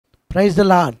Praise the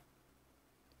lord.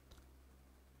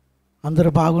 అందరూ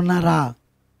బాగున్నారా?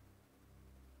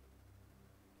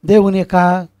 దేవుని యొక్క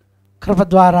కృప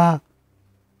ద్వారా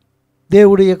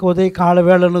దేవుడి యొక్క ఉదయకాల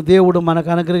వేళను దేవుడు మనకు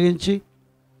అనుగ్రహించి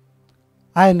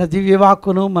ఆయన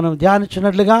దివ్యవాక్కును మనం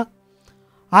ధ్యానించినట్లుగా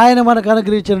ఆయన మనకు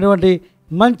అనుగ్రహించినటువంటి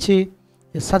మంచి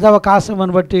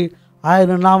సదవకాశమును బట్టి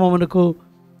ఆయన నామమునకు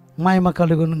మహిమ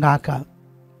కలుగును గాక.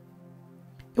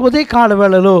 ఉదయకాల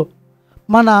వేళలో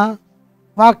మన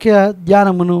వాక్య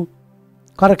ధ్యానమును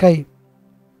కొరకై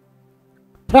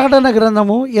ప్రకటన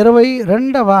గ్రంథము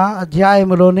 22వ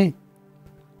అధ్యాయములోని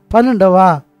 12వ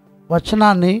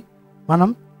వచనాన్ని మనం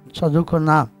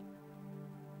చదువుకున్నాం.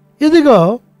 ఇదిగో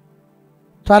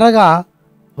త్వరగా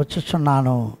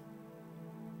వచ్చుచున్నాను.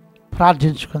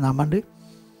 ప్రార్థించుకుందామండి.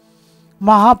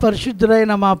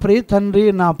 మహాపరిశుద్ధుడైన మా ప్రియ తండ్రి,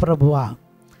 నా ప్రభువా,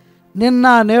 నిన్న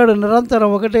నేడు నిరంతరం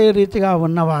ఒకటే రీతిగా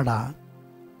ఉన్నవాడా,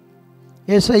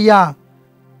 యేసయ్యా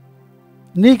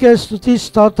నీకే స్తుతి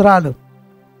స్తోత్రాలు,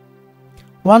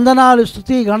 వందనాలు,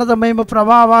 స్తుతి, ఘనత, మహిమ,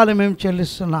 ప్రభావాలు మేము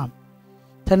చెల్లిస్తున్నాం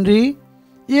తండ్రి.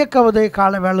 ఈ యొక్క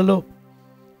ఉదయకాల వేళలో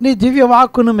నీ దివ్య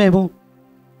వాక్కును మేము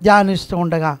ధ్యానిస్తూ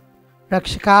ఉండగా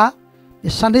రక్షక నీ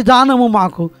సన్నిధానము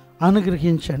మాకు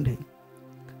అనుగ్రహించండి.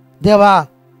 దేవా,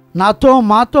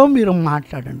 మాతో మీరు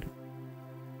మాట్లాడండి.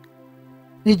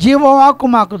 నీ జీవవాక్కు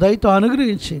మాకు దయతో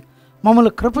అనుగ్రహించి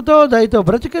మమ్మల్ని కృపతో దయతో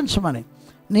బ్రతికించమని,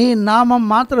 నీ నామం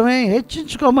మాత్రమే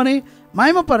హెచ్చించుకోమని,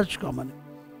 మహిమపరచుకోమని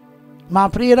మా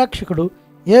ప్రియ రక్షకుడు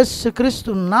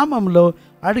యేసుక్రీస్తు నామంలో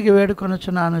అడిగి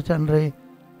వేడుకొనుచున్నాను తండ్రి,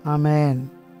 ఆమేన్.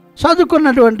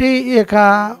 చదువుకున్నటువంటి ఈ యొక్క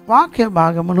వాక్య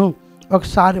భాగమును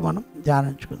ఒకసారి మనం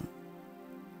ధ్యానించుకుందాం.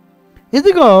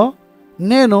 ఇదిగో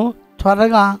నేను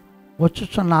త్వరగా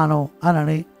వచ్చుచున్నాను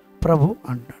అని ప్రభు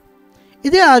అంటాడు.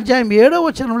 ఇదే అధ్యాయం 7వ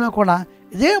వచనంలో కూడా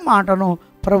ఇదే మాటను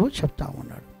ప్రభు చెప్తా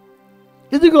ఉన్నాడు.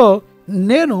 ఇదిగో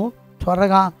నేను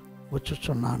త్వరగా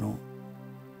వచ్చుచున్నాను.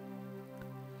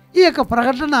 ఈ యొక్క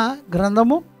ప్రకటన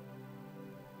గ్రంథము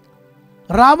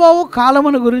రాబో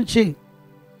కాలమును గురించి,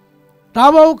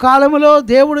 రాబో కాలములో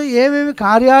దేవుడు ఏమేమి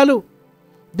కార్యాలు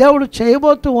దేవుడు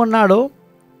చేయబోతూ ఉన్నాడో,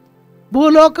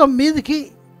 భూలోకం మీదికి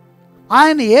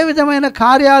ఆయన ఏ విధమైన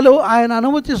కార్యాలు ఆయన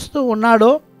అనుమతిస్తూ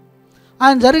ఉన్నాడో,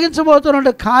 ఆయన జరిగించబోతున్న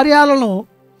కార్యాలను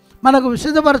మనకు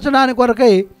విశదపరచడానికి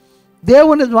కొరకై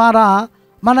దేవుని ద్వారా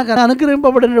మనకు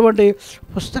అనుగ్రహింపబడినటువంటి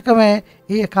పుస్తకమే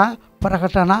ఈ యొక్క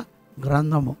ప్రకటన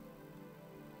గ్రంథము.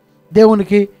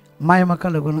 దేవునికి మహిమ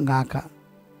కలుగును గాక.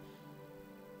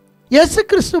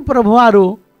 యేసుక్రీస్తు ప్రభువారు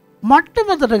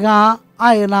మొట్టమొదటగా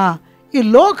ఆయన ఈ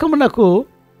లోకమునకు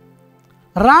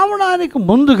రావడానికి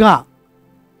ముందుగా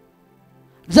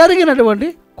జరిగినటువంటి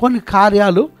కొన్ని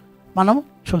కార్యాలు మనం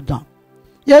చూద్దాం.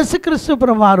 యేసుక్రీస్తు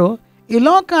ప్రభువారు ఈ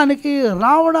లోకానికి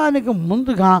రావడానికి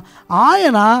ముందుగా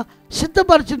ఆయన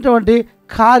సిద్ధపరిచినటువంటి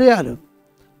కార్యాలు,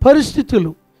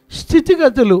 పరిస్థితులు,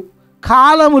 స్థితిగతులు,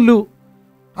 కాలములు,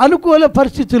 అనుకూల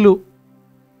పరిస్థితులు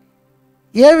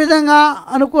ఏ విధంగా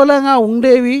అనుకూలంగా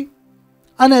ఉండేవి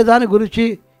అనే దాని గురించి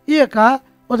ఈ యొక్క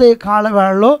ఉదయకాల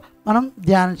వేళలో మనం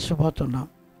ధ్యానించబోతున్నాం.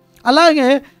 అలాగే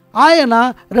ఆయన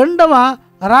రెండవ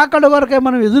రాకడ వరకే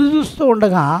మనం ఎదురు చూస్తూ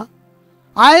ఉండగా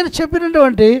ఆయన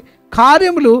చెప్పినటువంటి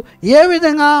కార్యములు ఏ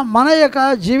విధంగా మన యొక్క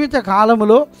జీవిత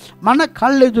కాలములో మన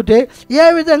కళ్ళెదుటే ఏ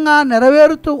విధంగా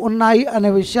నెరవేరుతూ ఉన్నాయి అనే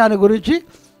విషయాన్ని గురించి,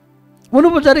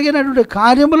 మునుపు జరిగినటువంటి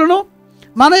కార్యములను,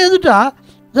 మన ఎదుట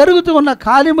జరుగుతూ ఉన్న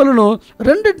కార్యములను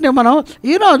రెండింటిని మనం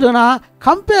ఈ రోజున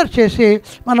కంపేర్ చేసి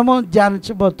మనము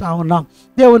ధ్యానించబోతూ ఉన్నాం.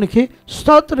 దేవునికి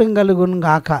స్తోత్రం కలుగును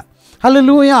గాక.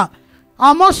 హల్లెలూయా.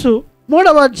 ఆమోసు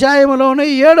 3వ అధ్యాయంలోని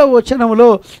 7వ వచనములో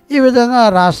ఈ విధంగా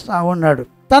రాస్తా ఉన్నాడు.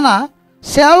 తన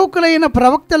సేవకులైన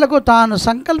ప్రవక్తలకు తాను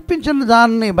సంకల్పించిన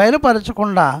దానిని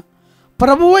బయలుపరచకుండా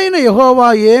ప్రభువైన యెహోవా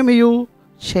ఏమీయూ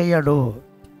చేయడు.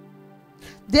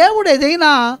 దేవుడు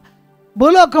ఏదైనా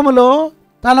భూలోకములో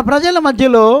తన ప్రజల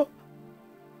మధ్యలో,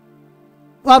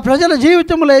 ఆ ప్రజల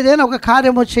జీవితంలో ఏదైనా ఒక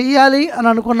కార్యము చేయాలి అని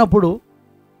అనుకున్నప్పుడు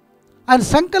ఆయన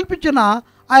సంకల్పించిన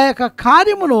ఆ యొక్క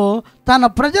కార్యమును తన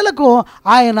ప్రజలకు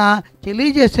ఆయన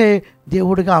తెలియజేసే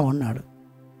దేవుడిగా ఉన్నాడు.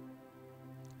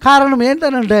 కారణం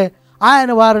ఏంటనంటే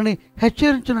ఆయన వారిని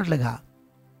హెచ్చరించినట్లుగా,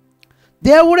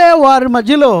 దేవుడే వారి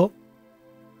మధ్యలో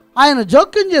ఆయన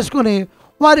జోక్యం చేసుకుని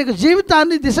వారి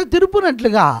జీవితాన్ని దిశ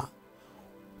తిరుపునట్లుగా,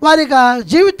 వారి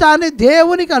జీవితాన్ని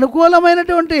దేవునికి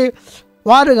అనుకూలమైనటువంటి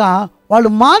వారుగా వాళ్ళు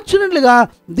మార్చినట్లుగా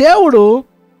దేవుడు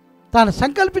తాను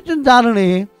సంకల్పించిన దానిని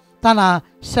తన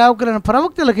సేవకులైన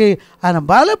ప్రవక్తలకి ఆయన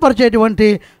బయలుపరిచేటువంటి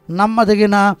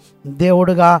నమ్మదగిన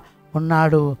దేవుడుగా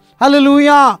ఉన్నాడు.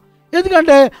 హల్లెలూయా.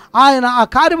 ఎందుకంటే ఆయన ఆ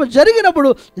కార్యము జరిగినప్పుడు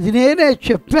ఇది నేనే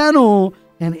చెప్పాను,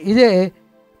 నేను ఇదే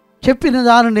చెప్పిన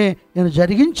దానిని నేను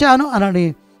జరిగించాను అని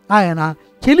ఆయన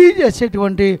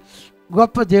తెలియజేసేటువంటి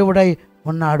గొప్ప దేవుడై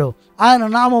ఉన్నాడు. ఆయన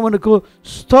నామమునకు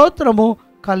స్తోత్రము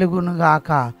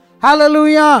కలుగునుగాక.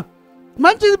 హల్లెలూయా.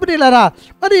 మంచిది ప్రియులారా,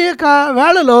 మరి ఈ యొక్క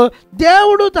వేళలో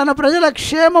దేవుడు తన ప్రజల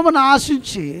క్షేమమును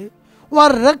ఆశించి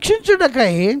వారు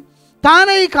రక్షించుటకై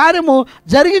తానే ఈ కార్యము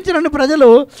జరిగించిన ప్రజలు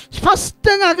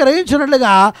స్పష్టంగా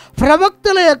గ్రహించినట్లుగా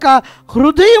ప్రవక్తల యొక్క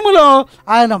హృదయములో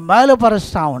ఆయన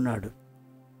బయలుపరుస్తూ ఉన్నాడు.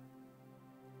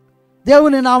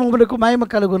 దేవుని నామములకు మహిమ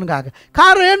కలుగును గాక.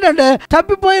 కారణం ఏంటంటే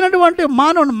తప్పిపోయినటువంటి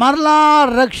మానవుని మరలా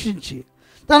రక్షించి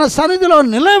తన సన్నిధిలో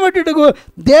నిలబెట్టుటకు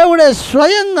దేవుడే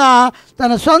స్వయంగా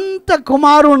తన సొంత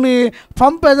కుమారుణ్ణి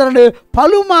పంపేదరని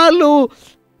పలుమార్లు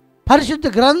పరిశుద్ధ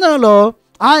గ్రంథంలో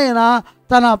ఆయన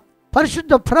తన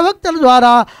పరిశుద్ధ ప్రవక్తల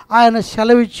ద్వారా ఆయన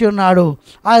సెలవిచ్చి ఉన్నాడు.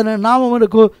 ఆయన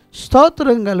నామమునకు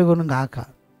స్తోత్రం కలుగును గాక.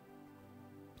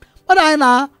 మరి ఆయన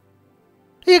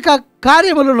ఈ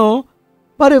కార్యములను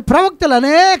మరి ప్రవక్తలు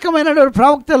అనేకమైనటువంటి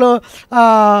ప్రవక్తలు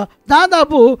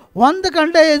దాదాపు 100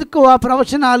 కంటే ఎక్కువ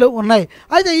ప్రవచనాలు ఉన్నాయి.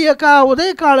 అయితే ఈ యొక్క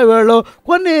ఉదయకాల వేళలో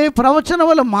కొన్ని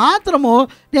ప్రవచనములు మాత్రము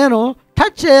నేను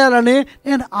టచ్ చేయాలని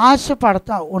నేను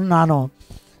ఆశపడతా ఉన్నాను.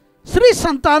 స్త్రీ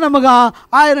సంతానముగా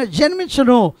ఆయన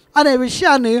జన్మించును అనే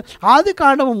విషయాన్ని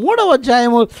ఆదికాండము 3వ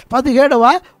అధ్యాయము 17వ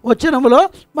వచనములో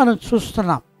మనం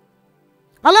చూస్తున్నాం.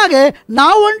 అలాగే నా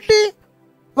వంటి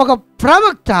ఒక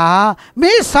ప్రవక్త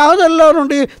మీ సహోదరులో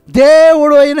నుండి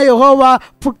దేవుడు అయిన యెహోవా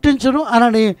పుట్టించును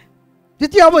అనని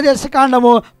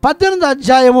ద్వితీయోపదేశకాండము 18వ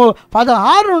అధ్యాయము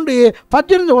 16 నుండి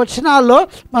 18 వచనాల్లో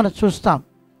మనం చూస్తాం.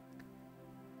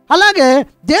 అలాగే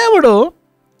దేవుడు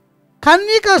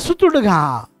కన్యక సుతుడుగా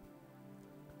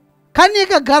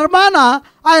కన్యక గర్భాన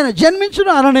ఆయన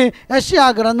జన్మించును అనని యెషయా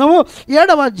గ్రంథము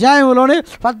 7వ అధ్యాయంలోని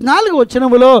 14వ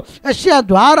వచనములో యెషయా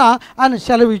ద్వారా ఆయన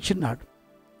సెలవిచ్చున్నాడు.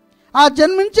 ఆ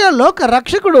జన్మించే లోక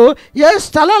రక్షకుడు ఏ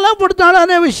స్థలంలో పుడతాడు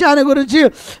అనే విషయాన్ని గురించి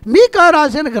మీకా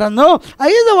రాసిన గ్రంథం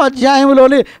 5వ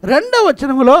అధ్యాయంలోని 2వ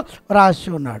వచనములో రాసి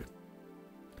ఉన్నాడు.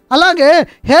 అలాగే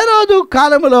హేరోదు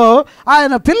కాలములో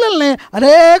ఆయన పిల్లల్ని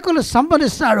అనేకులు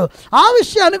సంపరిస్తాడు. ఆ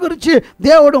విషయాన్ని గురించి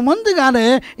దేవుడు ముందుగానే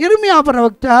ఇర్మియా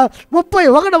ప్రవక్త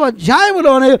 31వ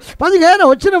అధ్యాయంలోని 15వ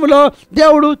వచనములో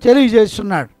దేవుడు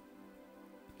తెలియజేస్తున్నాడు.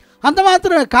 అంత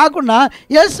మాత్రమే కాకుండా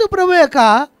యేసు ప్రభు యొక్క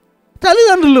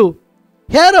తల్లిదండ్రులు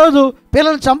హేరోదు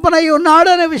పిల్లలు చంపనై ఉన్నాడు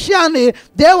అనే విషయాన్ని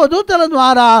దేవదూతల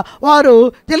ద్వారా వారు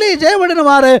తెలియజేయబడిన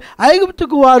వారే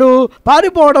ఐగుప్తుకు వారు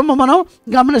పారిపోవడం మనం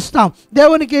గమనిస్తాం.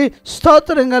 దేవునికి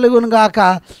స్తోత్రం కలుగును గాక.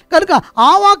 కనుక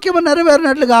ఆ వాక్యము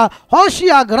నెరవేరినట్లుగా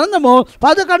హోషియా గ్రంథము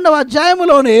 11వ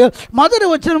అధ్యాయములోని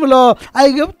 1వ వచనములో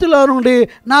ఐగుప్తులో నుండి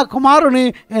నా కుమారుని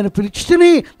నేను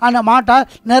పిలిచితిని అనే మాట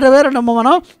నెరవేరడము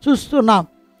మనం చూస్తున్నాం.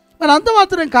 మరి అంత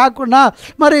మాత్రం కాకుండా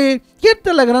మరి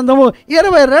కీర్తనల గ్రంథము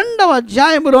 22వ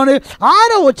అధ్యాయములోని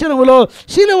 6వ వచనములో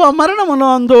శిలువ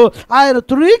మరణమునందు ఆయన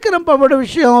తృణీకరింపబడే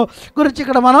విషయం గురించి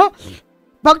ఇక్కడ మనం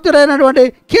భక్తుడైనటువంటి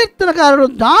కీర్తనకారుడు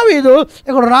దావీదు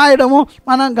ఇక్కడ రాయడము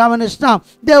మనం గమనిస్తాం.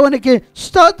 దేవునికి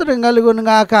స్తోత్రం కలుగును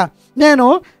గాక. నేను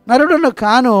నరుడును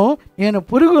కాను, నేను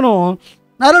పురుగును,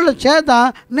 నరుల చేత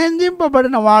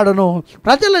నిందింపబడిన వాడును,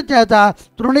 ప్రజల చేత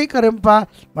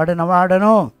తృణీకరింపబడిన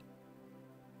వాడును.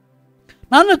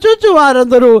 నన్ను చూచు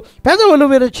వారందరూ పెదవులు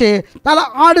విరిచి తల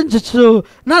ఆడించు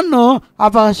నన్ను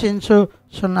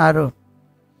అపహసించుచున్నారు.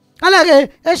 అలాగే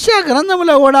యెషయా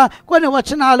గ్రంథంలో కూడా కొన్ని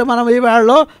వచనాలు మనం ఈ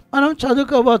వేళలో మనం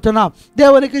చదువుకోబోతున్నాం.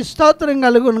 దేవునికి స్తోత్రం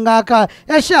కలుగును గాక.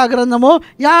 యెషయా గ్రంథము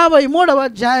 53వ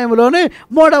అధ్యాయంలోని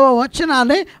 3వ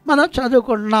వచనాన్ని మనం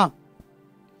చదువుకుంటున్నాం.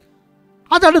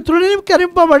 అతడు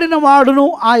తృణీకరింపబడిన వాడును,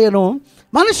 ఆయను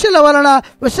మనుషుల వలన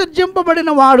విసర్జింపబడిన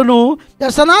వాడును,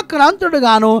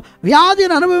 వ్యసనాక్రాంతుడుగాను,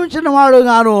 వ్యాధిని అనుభవించిన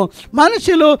వాడుగాను,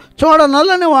 మనుషులు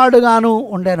చూడనల్లని వాడుగాను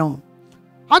ఉండెను.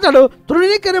 అతడు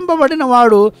తృణీకరింపబడిన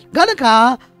వాడు గనుక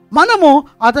మనము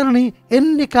అతనిని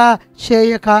ఎన్నిక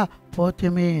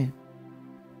చేయకపోతిమి.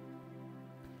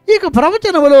 ఇక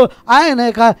ప్రవచనములు ఆయన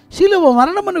యొక్క శిలువ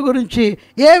మరణమును గురించి,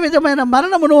 ఏ విధమైన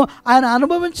మరణమును ఆయన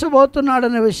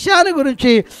అనుభవించబోతున్నాడనే విషయాన్ని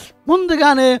గురించి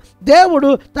ముందుగానే దేవుడు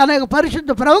తన యొక్క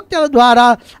పరిశుద్ధ ప్రవక్తల ద్వారా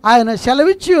ఆయన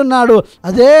సెలవిచ్చి ఉన్నాడు.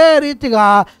 అదే రీతిగా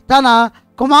తన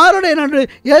కుమారుడైన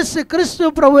యేసుక్రీస్తు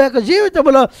ప్రభు యొక్క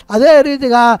జీవితంలో అదే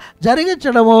రీతిగా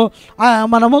జరిగించడము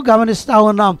మనము గమనిస్తూ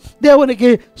ఉన్నాం. దేవునికి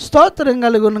స్తోత్రం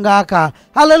కలుగును గాక.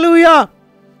 హల్లెలూయా.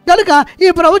 కనుక ఈ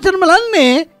ప్రవచనములన్నీ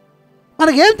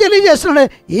మనకేం తెలియజేస్తున్నాడు?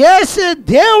 యేసే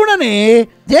దేవుడని,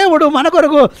 దేవుడు మన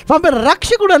కొరకు పంపిన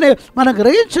రక్షకుడని మనం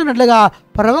గ్రహించినట్లుగా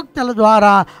ప్రవక్తల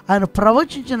ద్వారా ఆయన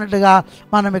ప్రవచించినట్టుగా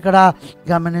మనం ఇక్కడ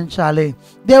గమనించాలి.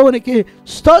 దేవునికి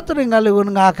స్తోత్రం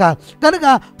కలుగును గాక. కనుక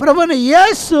ప్రభువైన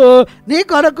యేసు నీ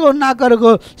కొరకు నా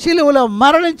కొరకు శిలువలో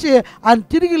మరణించి ఆయన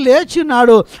తిరిగి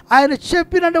లేచినాడు. ఆయన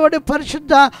చెప్పినటువంటి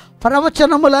పరిశుద్ధ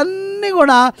ప్రవచనములన్నీ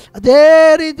కూడా అదే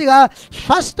రీతిగా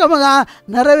స్పష్టముగా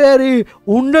నెరవేరి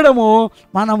ఉండడము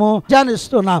మనము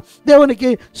ధ్యానిస్తున్నాం. దేవునికి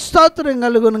స్తోత్రం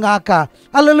కలుగును గాక.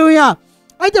 హల్లెలూయా.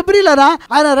 అయితే ప్రియులారా,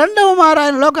 ఆయన రెండవ మారు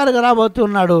ఆయన లోకానికి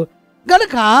రాబోతున్నాడు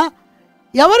గనుక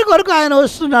ఎవరి కొరకు ఆయన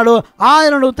వస్తున్నాడు?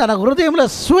 ఆయనను తన హృదయంలో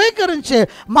స్వీకరించి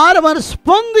మారు మనసు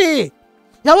పొంది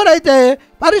ఎవరైతే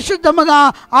పరిశుద్ధముగా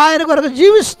ఆయన కొరకు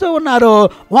జీవిస్తూ ఉన్నారో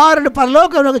వారిని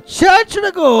పరలోకంలోకి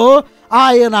చేర్చుటకు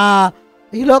ఆయన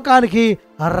ఈ లోకానికి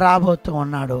రాబోతూ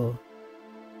ఉన్నాడు.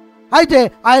 అయితే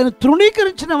ఆయన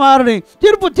తృణీకరించిన వారిని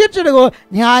తీర్పు తీర్చుటకు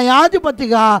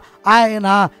న్యాయాధిపతిగా ఆయన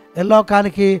ఈ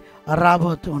లోకానికి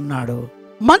రాబోతూ ఉన్నాడు.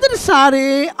 మొదటిసారి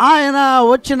ఆయన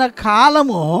వచ్చిన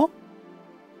కాలము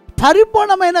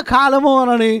పరిపూర్ణమైన కాలము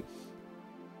అని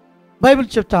బైబిల్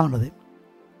చెప్తా ఉన్నది.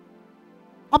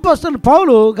 అపోస్తలుడు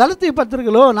పౌలు గలతీ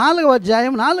పత్రికలో 4వ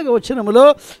అధ్యాయం 4వ వచనములో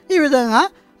ఈ విధంగా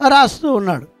రాస్తూ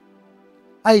ఉన్నాడు.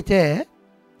 అయితే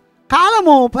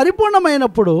కాలము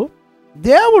పరిపూర్ణమైనప్పుడు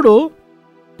దేవుడు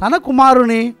తన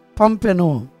కుమారుని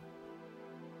పంపెను.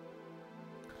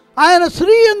 ఆయన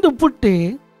స్త్రీ యందు పుట్టి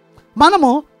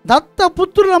మనము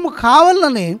దత్తపుత్రులము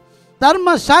కావాలని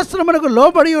ధర్మశాస్త్రమునకు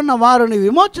లోబడి ఉన్న వారిని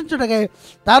విమోచించుటకై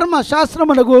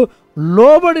ధర్మశాస్త్రమునకు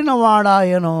లోబడిన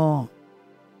వాడాయను.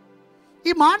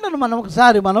 ఈ మాటను మనం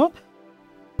ఒకసారి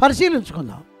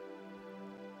పరిశీలించుకుందాం.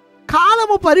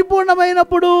 కాలము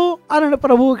పరిపూర్ణమైనప్పుడు అని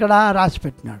ప్రభువు ఇక్కడ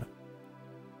రాసిపెట్టినాడు.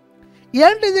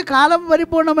 ఏంటిది కాలం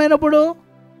పరిపూర్ణమైనప్పుడు?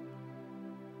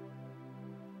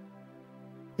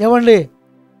 ఏమండి,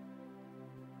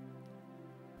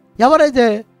 ఎవరైతే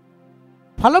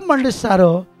ఫలం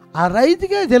పండిస్తారో ఆ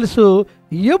రైతుకే తెలుసు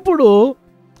ఎప్పుడు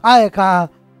ఆ యొక్క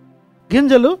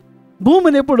గింజలు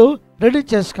భూమిని ఎప్పుడు రెడీ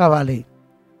చేసుకోవాలి,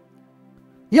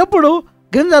 ఎప్పుడు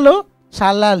గింజలు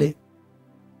చల్లాలి,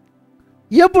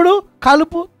 ఎప్పుడు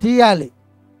కలుపు తీయాలి,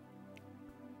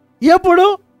 ఎప్పుడు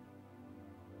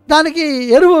దానికి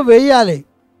ఎరువు వేయాలి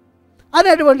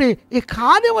అనేటువంటి ఈ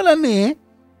కార్యములన్నీ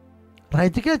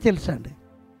రైతుకే తెలుసండి.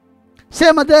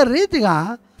 సేమ్ అదే రీతిగా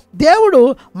దేవుడు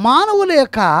మానవుల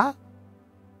యొక్క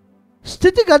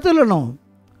స్థితిగతులను,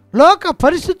 లోక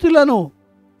పరిస్థితులను,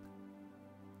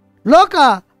 లోక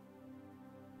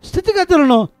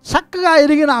స్థితిగతులను చక్కగా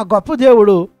ఎరిగిన ఆ గొప్ప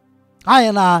దేవుడు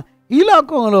ఆయన ఈ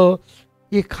లోకంలో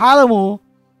ఈ కాలము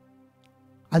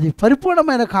అది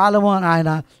పరిపూర్ణమైన కాలము అని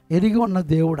ఆయన ఎరిగి ఉన్న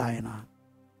దేవుడు ఆయన.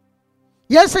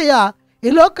 యేసయ్య ఈ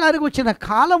లోకానికి వచ్చిన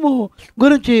కాలము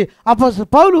గురించి అపోస్తలుడు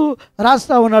పౌలు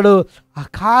రాస్తూ ఉన్నాడు. ఆ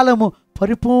కాలము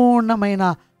పరిపూర్ణమైన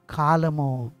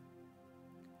కాలము.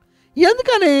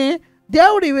 ఎందుకని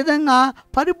దేవుడు ఈ విధంగా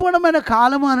పరిపూర్ణమైన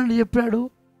కాలము అని చెప్పాడు?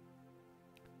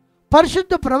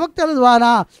 పరిశుద్ధ ప్రవక్తల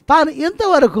ద్వారా తాను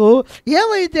ఇంతవరకు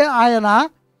ఏవైతే ఆయన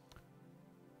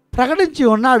ప్రకటించి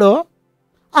ఉన్నాడో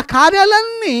ఆ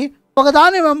కార్యాలన్నీ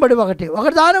ఒకదాని వెంబడి ఒకటి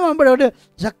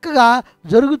చక్కగా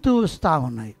జరుగుతూ వస్తూ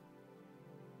ఉన్నాయి.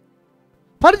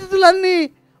 పరిస్థితులన్నీ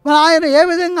ఆయన ఏ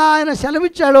విధంగా ఆయన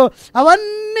సెలవిచ్చాడో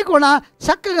అవన్నీ కూడా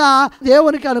చక్కగా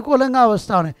దేవునికి అనుకూలంగా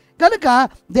వస్తూ ఉన్నాయి. కనుక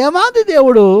దేవాది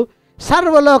దేవుడు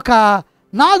సర్వలోక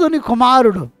నాదుని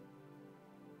కుమారుడు,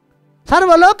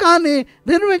 సర్వలోకాన్ని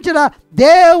నిర్మించిన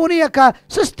దేవుని యొక్క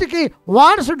సృష్టికి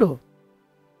వారసుడు,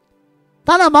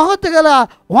 తన మహత్తు గల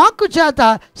వాక్కు చేత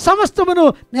సమస్తమును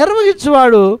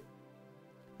నిర్వహించువాడు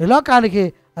ఈ లోకానికి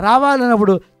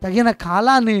రావాలన్నప్పుడు తగిన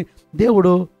కాలాన్ని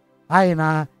దేవుడు ఆయన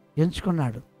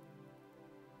ఎంచుకున్నాడు.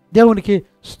 దేవునికి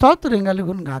స్తోత్రం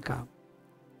కలుగును గాక.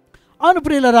 అవును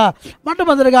ప్రియులరా,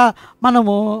 మొట్టమొదటిగా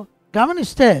మనము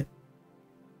గమనిస్తే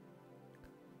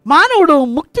మానవుడు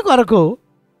ముక్తి కొరకు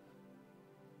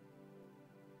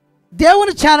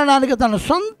దేవుని చేరడానికి తన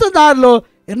సొంత దారిలో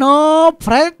ఎన్నో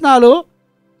ప్రయత్నాలు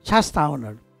చేస్తూ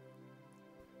ఉన్నాడు.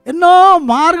 ఎన్నో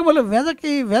మార్గములు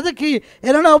వెదకి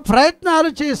ఎన్నో ప్రయత్నాలు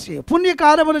చేసి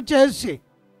పుణ్యకార్యములు చేసి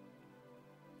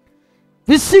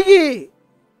విసిగి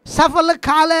సఫలం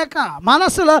కాలేక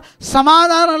మనసులో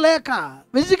సమాధానం లేక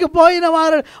విసిగిపోయిన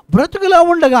వారు బ్రతుకులో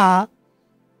ఉండగా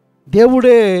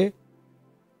దేవుడే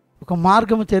ఒక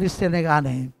మార్గము తెరిస్తేనే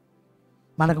కానీ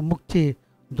మనకు ముక్తి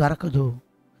దొరకదు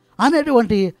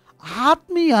అనేటువంటి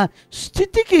ఆత్మీయ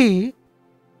స్థితికి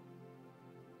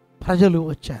ప్రజలు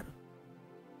వచ్చారు.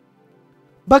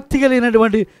 భక్తి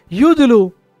కలిగినటువంటి యూదులు,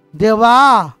 దేవా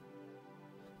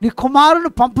నీ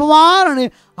కుమారుని పంపవాలని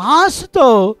ఆశతో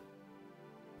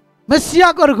మెస్సియా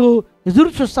కొరకు ఎదురు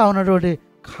చూస్తూ ఉన్నటువంటి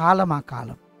కాలం ఆ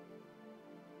కాలం.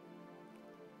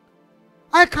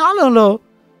 ఆ కాలంలో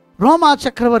రోమా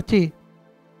చక్రవర్తి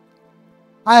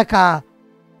ఆ యొక్క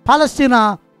పాలస్తీనా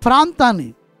ప్రాంతాన్ని,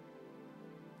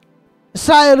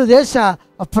 ఇశ్రాయేలు దేశ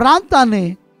ప్రాంతాన్ని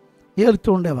ఏలుతూ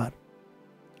ఉండేవారు.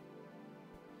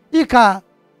 ఇక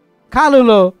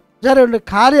కాలంలో జరిగే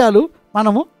కార్యాలు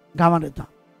మనము గమనిద్దాం.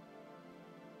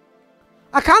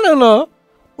 ఆ కాలంలో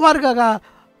వారికి ఒక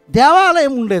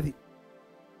దేవాలయం ఉండేది.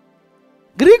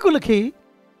 గ్రీకులకి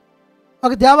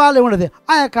ఒక దేవాలయం ఉండేది.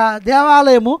 ఆ యొక్క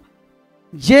దేవాలయము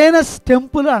జేనస్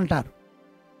టెంపుల్ అంటారు.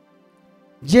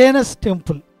 Janus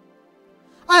temple.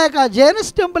 ఆ యొక్క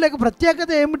జేనస్ టెంపుల్ యొక్క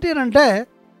ప్రత్యేకత ఏమిటి అంటే,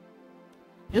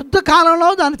 యుద్ధకాలంలో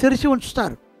దాన్ని తెరిచి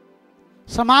ఉంచుతారు.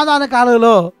 సమాధాన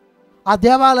కాలంలో ఆ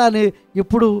దేవాలయాన్ని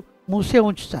ఎప్పుడు మూసే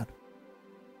ఉంచుతారు.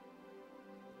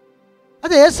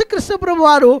 అదే యేసుక్రీస్తు ప్రభు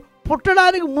వారు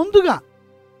పుట్టడానికి ముందుగా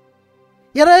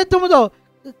 29వ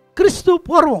క్రీస్తు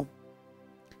పూర్వం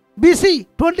BC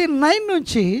 29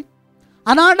 నుంచి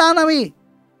అనాడానవి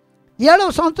 7వ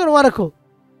సంవత్సరం వరకు,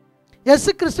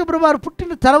 యేసుక్రీస్తు ప్రభు వారు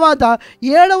పుట్టిన తర్వాత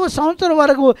 7వ సంవత్సరం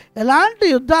వరకు ఎలాంటి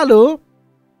యుద్ధాలు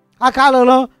ఆ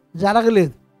కాలంలో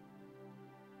జరగలేదు.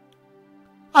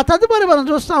 ఆ తదుపరి మనం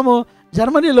చూస్తాము,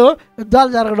 జర్మనీలో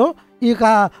యుద్ధాలు జరగడం, ఇక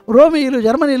రోమియోలు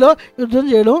జర్మనీలో యుద్ధం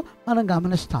చేయడం మనం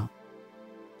గమనిస్తాం.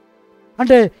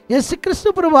 అంటే యేసుక్రీస్తు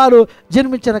ప్రభు వారు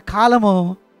జన్మించిన కాలము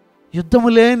యుద్ధము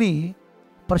లేని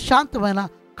ప్రశాంతమైన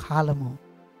కాలము.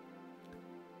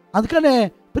 అందుకనే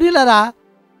ప్రియులరా,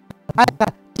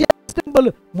 టెంపుల్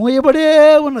మూయబడే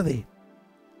ఉన్నది.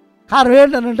 కారణం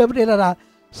ఏంటంటే ప్రియులరా,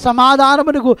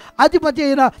 సమాధానమునకు అధిపతి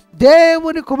అయిన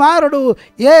దేవుని కుమారుడు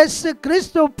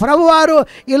యేసుక్రీస్తు ప్రభువారు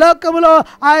ఈ లోకములో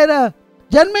ఆయన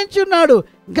జన్మించున్నాడు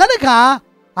గనుక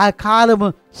ఆ కాలము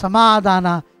సమాధాన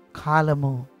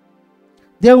కాలము.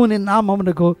 దేవుని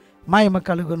నామమునకు మహిమ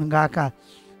కలుగును గాక.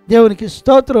 దేవునికి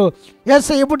స్తోత్రం.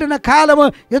 యేసయ్య పుట్టిన కాలము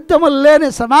యుద్ధము లేని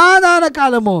సమాధాన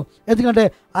కాలము. ఎందుకంటే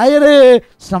ఆయనే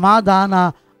సమాధాన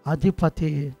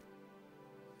అధిపతి.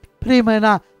 ప్రియమైన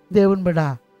దేవుని బిడ్డ,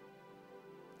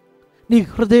 నీ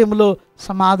హృదయంలో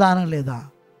సమాధానం లేదా?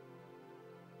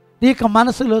 నీకు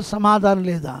మనసులో సమాధానం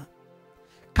లేదా?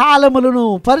 కాలములను,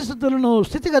 పరిస్థితులను,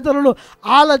 స్థితిగతులను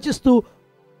ఆలోచిస్తూ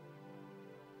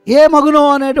ఏ మగునో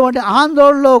అనేటువంటి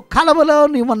ఆందోళనలో, కలవలో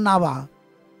నీవున్నావా?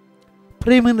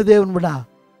 ప్రియమైన దేవుని బిడ్డ,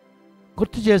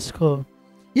 గుర్తు చేసుకో,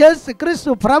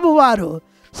 యేసుక్రీస్తు ప్రభువారు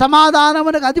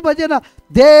సమాధానమునకు అధిపతి అయిన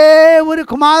దేవుని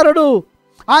కుమారుడు.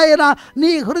 ఆయన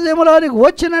నీ హృదయంలోనికి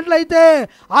వచ్చినట్లయితే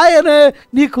ఆయనే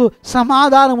నీకు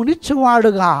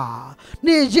సమాధానమునిచ్చువాడుగా,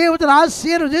 నీ జీవితాన్ని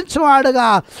ఆశీర్వదించువాడుగా,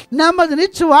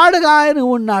 నెమ్మదినిచ్చువాడుగా ఆయన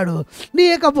ఉన్నాడు. నీ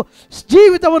యొక్క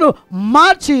జీవితమును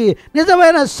మార్చి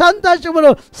నిజమైన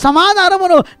సంతోషమును,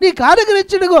 సమాధానమును నీకు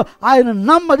అనుగ్రహించుటకు ఆయన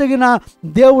నమ్మదగిన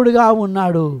దేవుడుగా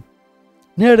ఉన్నాడు.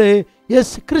 నేడే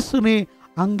యేసుక్రీస్తుని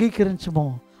అంగీకరించుము.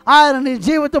 ఆయన నీ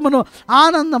జీవితమును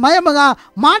ఆనందమయముగా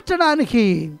మార్చడానికి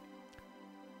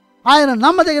ఆయన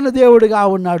నమ్మదగిన దేవుడిగా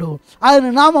ఉన్నాడు. ఆయన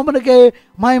నామమునకే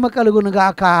మహిమ కలుగును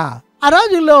గాక. ఆ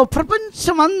రోజుల్లో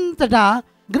ప్రపంచమంతటా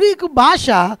గ్రీకు భాష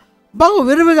బహు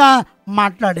విరివిగా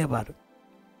మాట్లాడేవారు.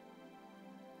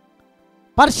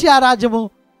 పర్షియా రాజ్యము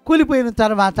కూలిపోయిన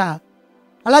తర్వాత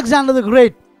అలెగ్జాండర్ ది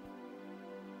గ్రేట్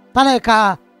తన యొక్క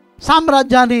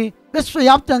సామ్రాజ్యాన్ని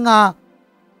విశ్వవ్యాప్తంగా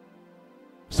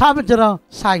స్థాపించడం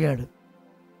సాగాడు.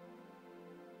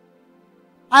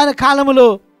 ఆయన కాలములో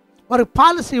వారి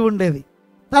పాలసీ ఉండేది.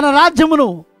 తన రాజ్యమును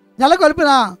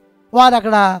నెలకొల్పిన వారు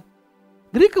అక్కడ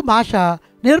గ్రీకు భాష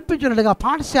నేర్పించినట్టుగా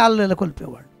పాఠశాలలు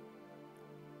నెలకొల్పేవాడు.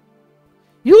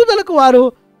 యూదులకు వారు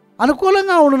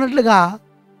అనుకూలంగా ఉన్నట్లుగా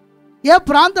ఏ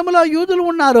ప్రాంతంలో యూదులు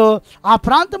ఉన్నారో ఆ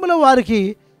ప్రాంతంలో వారికి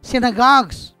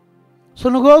సినగాగ్స్,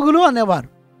 సునగోగులు అనేవారు.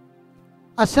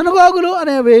 ఆ సినగోగులు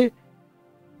అనేవి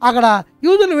అక్కడ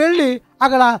యూదులు వెళ్ళి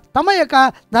అక్కడ తమ యొక్క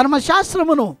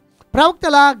ధర్మశాస్త్రమును,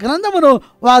 ప్రవక్తల గ్రంథమును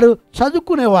వారు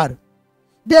చదువుకునేవారు,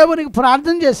 దేవునికి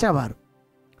ప్రార్థన చేసేవారు.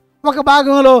 ఒక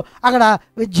భాగంలో అక్కడ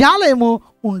విద్యాలయము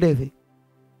ఉండేది,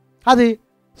 అది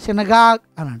సినగాగ్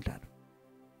అని అంటారు.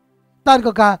 దానికి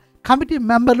ఒక కమిటీ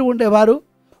మెంబర్లు ఉండేవారు.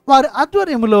 వారి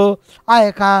ఆధ్వర్యంలో ఆ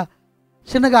యొక్క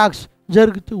సినగాగ్స్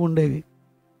జరుగుతూ ఉండేవి.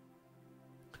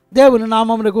 దేవుని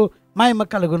నామమునకు మహిమ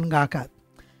కలుగును గాక.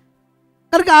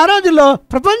 కనుక ఆ రోజుల్లో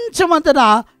ప్రపంచమంతటా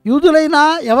యూదులైనా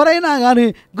ఎవరైనా కానీ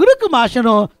గ్రీకు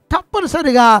భాషను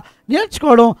తప్పనిసరిగా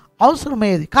నేర్చుకోవడం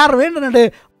అవసరమయ్యేది. కారణం ఏంటంటే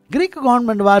గ్రీకు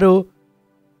గవర్నమెంట్ వారు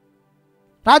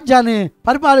రాజ్యాన్ని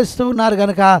పరిపాలిస్తూ ఉన్నారు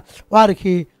కనుక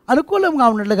వారికి అనుకూలంగా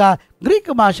ఉన్నట్లుగా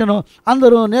గ్రీకు భాషను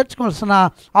అందరూ నేర్చుకోవాల్సిన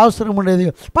అవసరం ఉండేది.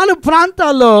 పలు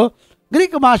ప్రాంతాల్లో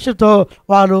గ్రీకు భాషతో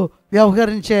వారు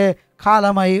వ్యవహరించే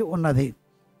కాలమై ఉన్నది.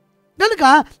 కనుక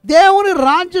దేవుని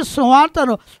రాజ్య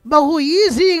సువార్తను బహు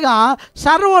ఈజీగా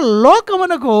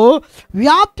సర్వలోకమునకు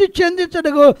వ్యాప్తి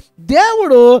చెందించుటకు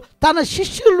దేవుడు తన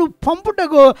శిష్యులు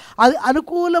పంపుటకు అది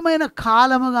అనుకూలమైన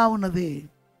కాలముగా ఉన్నది.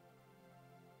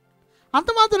 అంత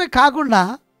మాత్రమే కాకుండా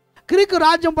గ్రీకు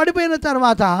రాజ్యం పడిపోయిన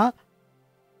తర్వాత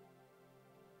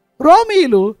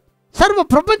రోమీయులు సర్వ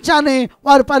ప్రపంచాన్ని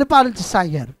వారు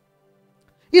పరిపాలించసాగారు.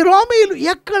 ఈ రోమీయులు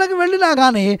ఎక్కడికి వెళ్ళినా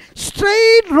కానీ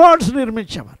స్ట్రైట్ రోడ్స్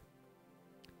నిర్మించేవారు,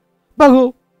 బహు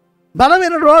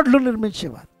బలమైన రోడ్లు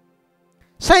నిర్మించేవారు.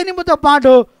 సైన్యముతో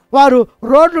పాటు వారు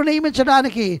రోడ్లు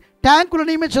నియమించడానికి, ట్యాంకులు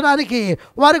నియమించడానికి,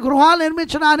 వారి గృహాలు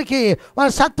నిర్మించడానికి,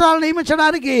 వారి సత్రాలు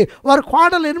నియమించడానికి, వారి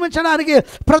కోటలు నిర్మించడానికి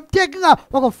ప్రత్యేకంగా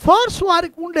ఒక ఫోర్స్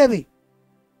వారికి ఉండేది.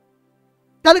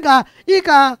 కనుక ఇక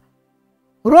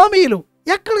రోమీయులు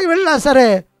ఎక్కడికి వెళ్ళినా సరే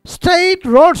స్ట్రైట్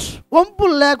రోడ్స్,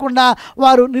 వంపులు లేకుండా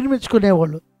వారు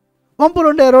నిర్మించుకునేవాళ్ళు. వంపులు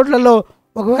ఉండే రోడ్లలో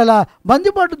ఒకవేళ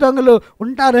బందిపోటు దొంగలు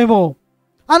ఉంటారేమో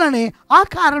అనని ఆ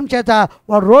కారణం చేత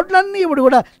వాడు రోడ్లన్నీ ఇప్పుడు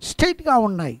కూడా స్ట్రైట్గా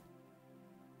ఉన్నాయి.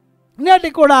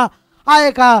 నేటికి కూడా ఆ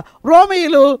యొక్క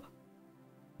రోమీయులు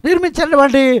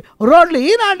నిర్మించినటువంటి రోడ్లు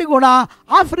ఈనాటి కూడా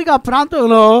ఆఫ్రికా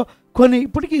ప్రాంతంలో కొన్ని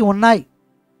ఇప్పటికీ ఉన్నాయి.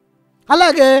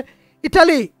 అలాగే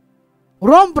ఇటలీ,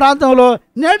 రోమ్ ప్రాంతంలో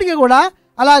నేటికి కూడా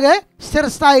అలాగే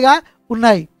స్థిరస్థాయిగా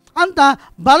ఉన్నాయి. అంత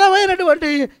బలమైనటువంటి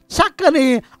చక్కని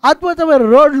అద్భుతమైన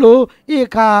రోడ్లు ఈ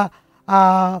యొక్క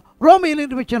రోమీయులు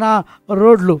నిర్మించిన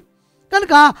రోడ్లు.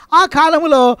 కనుక ఆ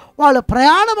కాలంలో వాళ్ళ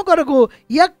ప్రయాణం కొరకు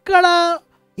ఎక్కడ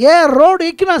ఏ రోడ్డు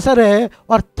ఎక్కినా సరే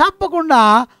వారు తప్పకుండా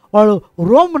వాళ్ళు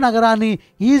రోమ్ నగరాన్ని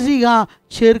ఈజీగా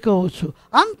చేరుకోవచ్చు.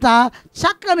 అంత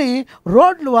చక్కని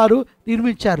రోడ్లు వారు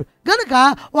నిర్మించారు. కనుక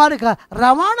వారికి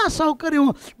రవాణా సౌకర్యం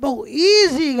బహు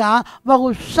ఈజీగా, బహు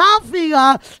సాఫీగా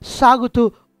సాగుతూ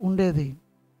ఉండేది.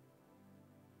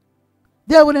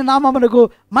 దేవుని నామమునకు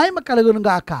మహిమ కలుగును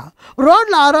గాక.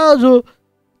 రోడ్లు ఆ రోజు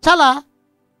చాలా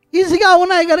ఈజీగా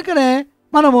ఉన్నాయి కనుకనే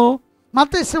మనము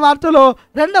మత్తయి సువార్తలో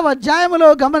 2వ అధ్యాయములో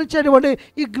గమనించేటువంటి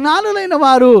ఈ జ్ఞానులైన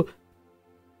వారు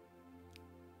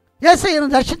యేసయ్యను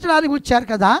దర్శించడానికి వచ్చారు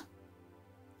కదా,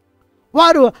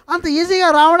 వారు అంత ఈజీగా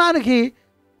రావడానికి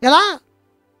ఎలా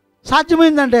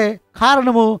సాధ్యమైందంటే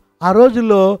కారణము ఆ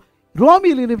రోజుల్లో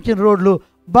రోమీయులు నిర్మించిన రోడ్లు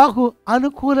బహు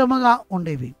అనుకూలముగా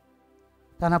ఉండేవి.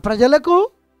 తన ప్రజలకు,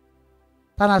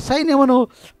 తన సైన్యమును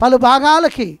పలు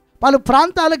భాగాలకి, పలు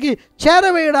ప్రాంతాలకి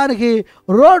చేరవేయడానికి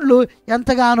రోడ్లు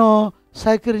ఎంతగానో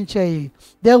సహకరించాయి.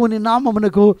 దేవుని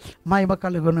నామమునకు మహిమ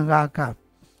కలుగును గాక.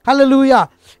 హల్లెలూయా.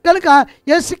 కనుక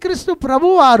యేసుక్రీస్తు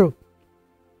ప్రభువారు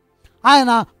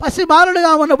ఆయన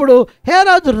పసిబాలుడుగా ఉన్నప్పుడు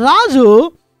హేరోదు రాజు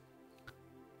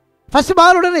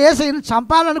పసిబాలుడైన యేసయ్యను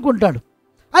చంపాలనుకుంటాడు.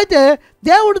 అయితే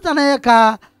దేవుడు తన యొక్క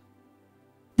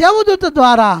దేవదూత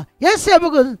ద్వారా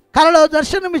యేసేపుకు కలలో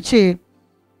దర్శనమిచ్చి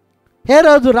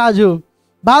హేరోదు రాజు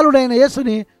బాలుడైన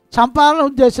యేసుని చంపాలని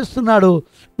ఉద్దేశిస్తున్నాడు,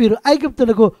 మీరు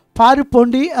ఐగుప్తునకు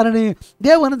పారిపోండి అని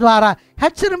దేవుని ద్వారా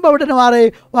హెచ్చరింపబడిన వారై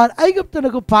వారు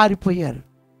ఐగుప్తునకు పారిపోయారు.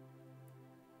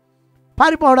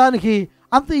 పారిపోవడానికి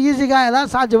అంత ఈజీగా ఎలా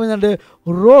సాధ్యమైందంటే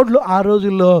రోడ్లు ఆ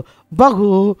రోజుల్లో బహు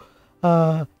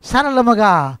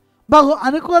సరళముగా, బహు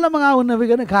అనుకూలముగా ఉన్నవి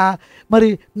కనుక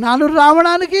మరి నాను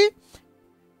రావడానికి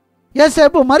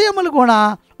యేసేపు మరియమ్మలు కూడా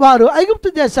వారు ఐగుప్తు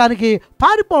దేశానికి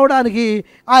పారిపోవడానికి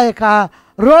ఆ యొక్క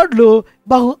రోడ్లు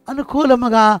బహు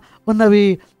అనుకూలముగా ఉన్నవి.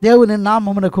 దేవుని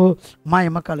నామమునకు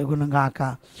మహిమ కలుగును గాక.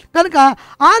 కనుక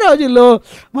ఆ రోజుల్లో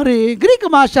మరి గ్రీకు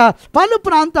భాష పలు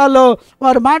ప్రాంతాల్లో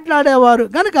వారు మాట్లాడేవారు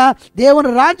కనుక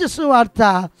దేవుని రాజ్య సువార్త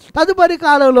తదుపరి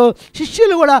కాలంలో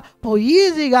శిష్యులు కూడా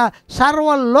ఈజీగా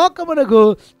సర్వలోకమునకు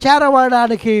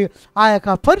చేరవడానికి ఆ యొక్క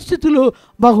పరిస్థితులు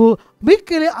బహు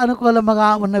మిక్కిలి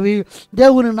అనుకూలముగా ఉన్నవి.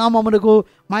 దేవుని నామమునకు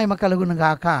మహిమ కలుగును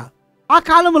గాక. ఆ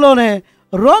కాలంలోనే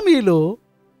రోమీయులు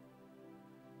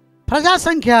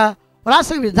ప్రజాసంఖ్య వ్రాస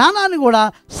విధానాన్ని కూడా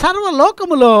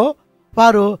సర్వలోకములో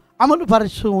వారు అమలు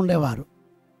పరుస్తూ ఉండేవారు.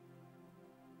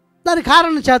 దాని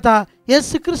కారణం చేత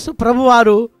యేసుక్రీస్తు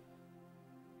ప్రభువారు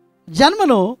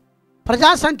జన్మను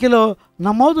ప్రజాసంఖ్యలో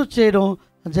నమోదు చేయడం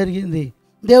జరిగింది.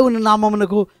 దేవుని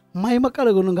నామమునకు మహిమ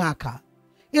కలుగును గాక.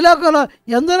 ఈ లోకంలో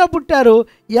ఎందరో పుట్టారు,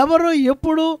 ఎవరు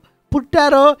ఎప్పుడు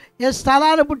పుట్టారో, ఏ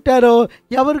స్థలాలు పుట్టారో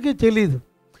ఎవరికి తెలియదు.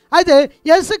 అయితే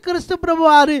యేసుక్రీస్తు ప్రభు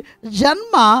వారి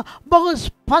జన్మ బహు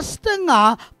స్పష్టంగా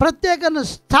ప్రత్యేకమైన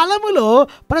స్థలములో,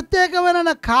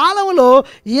 ప్రత్యేకమైన కాలంలో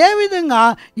ఏ విధంగా,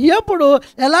 ఎప్పుడు,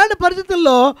 ఎలాంటి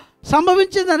పరిస్థితుల్లో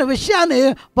సంభవించిందనే విషయాన్ని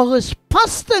బహు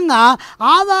స్పష్టంగా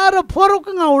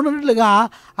ఆధారపూర్వకంగా ఉన్నట్లుగా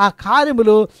ఆ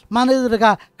కార్యములు మన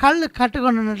ఎదురుగా కళ్ళు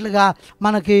కట్టుకున్నట్లుగా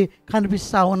మనకి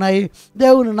కనిపిస్తూ ఉన్నాయి.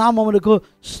 దేవుని నామమునకు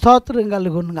స్తోత్రం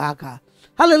కలుగును గాక.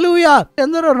 హల్లెలూయా.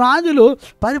 ఎందరో రాజులు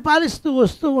పరిపాలిస్తూ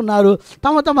వస్తూ ఉన్నారు.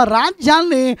 తమ తమ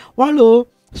రాజ్యాల్ని వాళ్ళు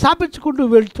స్థాపించుకుంటూ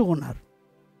వెళ్తూ ఉన్నారు.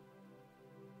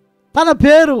 తన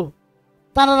పేరు,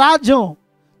 తన రాజ్యం,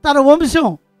 తన వంశం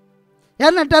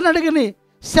ఎన్నటన్నటికి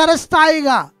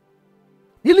స్థిరస్థాయిగా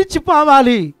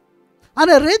నిలిచిపోవాలి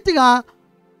అనే రీతిగా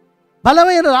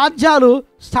బలమైన రాజ్యాలు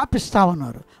స్థాపిస్తూ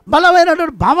ఉన్నారు.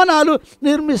 బలమైనటువంటి భవనాలు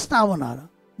నిర్మిస్తూ ఉన్నారు.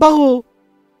 బహు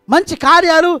మంచి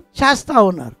కార్యాలు చేస్తూ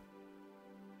ఉన్నారు.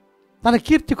 తన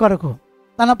కీర్తి కొరకు,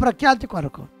 తన ప్రఖ్యాతి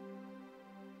కొరకు.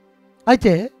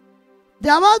 అయితే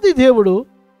దేవాది దేవుడు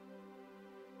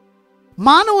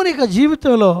మానవుని యొక్క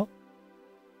జీవితంలో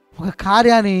ఒక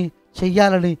కార్యాన్ని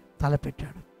చెయ్యాలని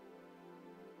తలపెట్టాడు.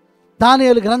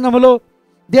 దానియేలు గ్రంథములో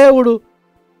దేవుడు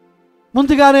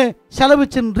ముందుగానే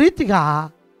సెలవిచ్చిన రీతిగా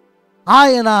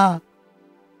ఆయన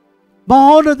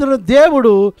మహోన్నతుడు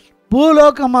దేవుడు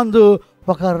భూలోకమందు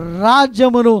ఒక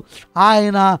రాజ్యమును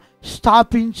ఆయన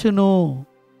స్థాపించును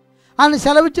అని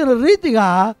సెలవిచ్చిన రీతిగా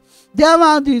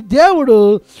దేవాది దేవుడు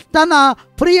తన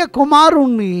ప్రియ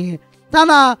కుమారుణ్ణి,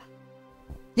 తన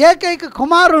ఏకైక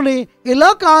కుమారుని ఈ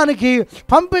లోకానికి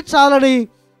పంపించాలని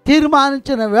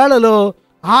తీర్మానించిన వేళలో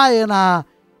ఆయన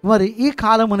మరి ఈ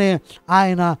కాలమునే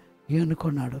ఆయన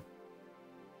ఎన్నుకున్నాడు.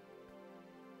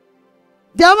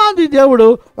 దేవాది దేవుడు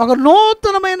ఒక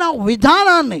నూతనమైన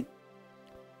విధానాన్ని,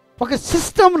 ఒక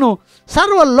సిస్టమ్ను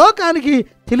సర్వలోకానికి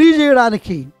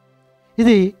తెలియజేయడానికి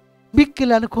ఇది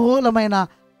మిక్కిలి అనుకూలమైన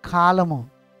కాలము.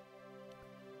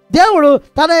 దేవుడు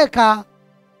తన యొక్క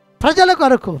ప్రజల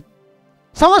కొరకు,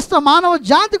 సమస్త మానవ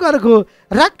జాతి కొరకు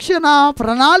రక్షణ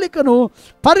ప్రణాళికను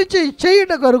పరిచయం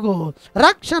చేయుట కొరకు,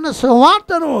 రక్షణ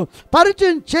సువార్తను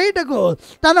పరిచయం చేయుటకు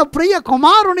తన ప్రియ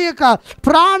కుమారుని యొక్క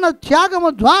ప్రాణ త్యాగము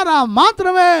ద్వారా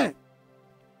మాత్రమే,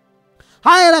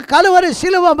 ఆయన కలువరి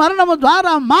శిలువ మరణము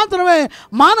ద్వారా మాత్రమే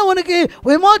మానవునికి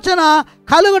విమోచన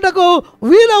కలుగుటకు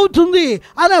వీలవుతుంది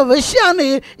అనే విషయాన్ని,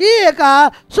 ఈ యొక్క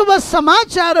శుభ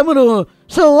సమాచారమును,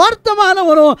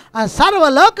 సువర్తమానమును ఆ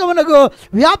సర్వలోకమునకు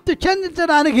వ్యాప్తి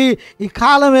చెందించడానికి ఈ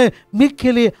కాలమే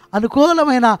మిక్కిలి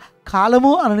అనుకూలమైన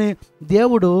కాలము అని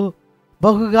దేవుడు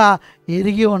బహుగా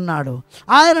ఎరిగి ఉన్నాడు.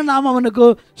 ఆయన నామమునకు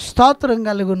స్తోత్రం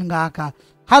కలుగును గాక.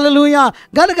 హల్లెలూయా.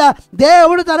 గనుక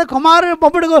దేవుడు తన కుమారుని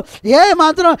పంపుడుకు ఏ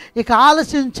మాత్రం ఇక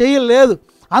ఆలస్యం చేయలేదు.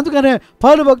 అందుకనే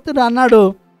పౌలు భక్తుడు అన్నాడు,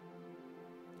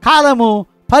 కాలము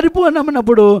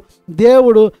పరిపూర్ణమైనప్పుడు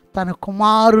దేవుడు తన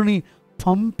కుమారుని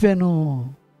పంపెను.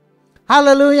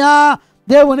 హల్లెలూయా.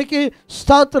 దేవునికి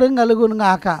స్తోత్రం కలుగును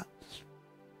గాక.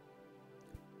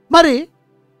 మరి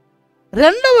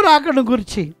రెండవ రాకడ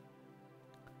గురించి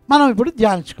మనం ఇప్పుడు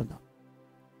ధ్యానించుకుందాం.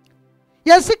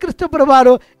 యేసుక్రీస్తు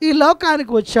ప్రభువారు ఈ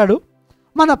లోకానికి వచ్చాడు.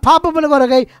 మన పాపముల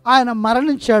కొరకై ఆయన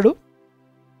మరణించాడు.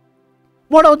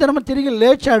 మూడవ దినము తిరిగి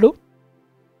లేచాడు.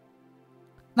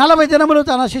 40 దినములు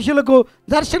తన శిష్యులకు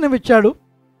దర్శనమిచ్చాడు.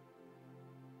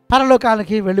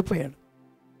 పరలోకానికి వెళ్ళిపోయాడు.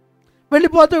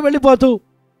 వెళ్ళిపోతూ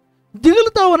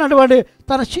దిగులుతో ఉన్నటువంటి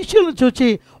తన శిష్యులను చూచి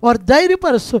వారు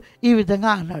ధైర్యపరుస్తూ ఈ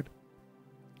విధంగా అన్నాడు,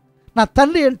 నా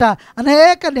తండ్రి ఎంట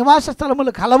అనేక నివాస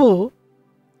స్థలములు కలవు.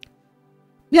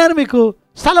 నేను మీకు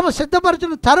స్థలము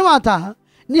సిద్ధపరిచిన తరువాత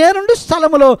నేనుండు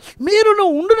స్థలములో మీరును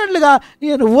ఉండునట్లుగా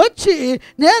నేను వచ్చి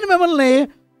నేను మిమ్మల్ని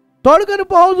తోడుకొని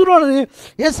పోదును అని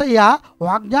యేసయ్య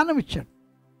వాగ్దానం ఇచ్చాడు.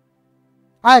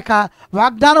 ఆ యొక్క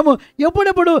వాగ్దానము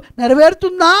ఎప్పుడెప్పుడు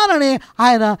నెరవేరుతుందానని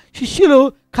ఆయన శిష్యులు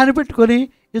కనిపెట్టుకొని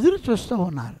ఎదురు చూస్తూ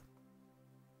ఉన్నారు.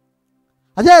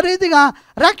 అదే రీతిగా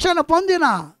రక్షణ పొందిన,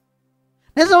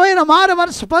 నిజమైన మారు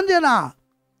మనసు పొందిన,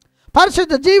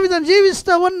 పరిశుద్ధ జీవితం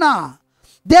జీవిస్తూ ఉన్న,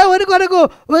 దేవుని కొరకు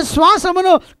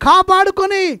విశ్వాసమును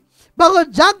కాపాడుకొని బహు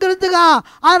జాగ్రత్తగా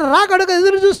ఆయన రాకడకు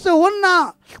ఎదురు చూస్తూ ఉన్న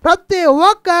ప్రతి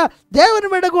ఒక్క దేవుని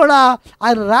బిడ్డ కూడా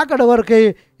ఆయన రాకడ వరకు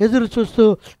ఎదురు చూస్తూ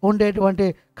ఉండేటువంటి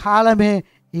కాలమే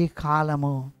ఈ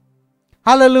కాలము.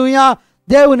 హల్లెలూయా.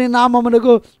 దేవుని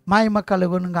నామమునకు మహిమ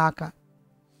కలుగును గాక.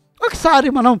 ఒకసారి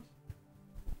మనం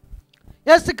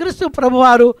యేసుక్రీస్తు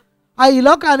ప్రభువారు ఈ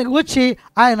లోకానికి వచ్చి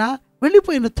ఆయన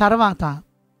వెళ్ళిపోయిన తర్వాత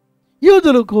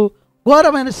యూదులకు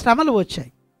ఘోరమైన శ్రమలు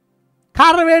వచ్చాయి.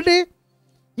 కారణం ఏంటి?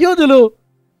 యూదులు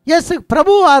యేసు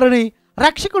ప్రభువు వారిని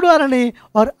రక్షకుడు వారిని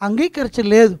వారు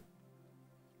అంగీకరించలేదు.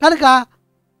 కనుక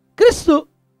క్రీస్తు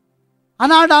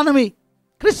అనాడానమి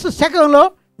క్రీస్తు శకంలో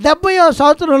 70వ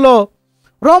సంవత్సరంలో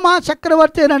రోమా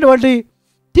చక్రవర్తి అయినటువంటి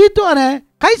తీతు అనే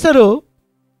కైసరు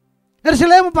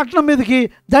యెరూషలేము పట్టణం మీదకి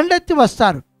దండెత్తి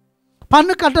వస్తారు.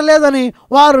 పన్ను కట్టలేదని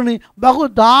వారిని బహు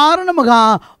దారుణముగా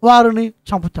వారిని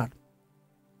చంపుతాడు.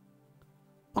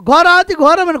 ఘోరాతి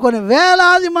ఘోరమైన కొన్ని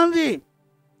వేలాది మంది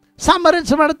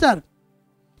సంహరించబడతారు.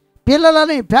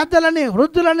 పిల్లలని, పెద్దలని,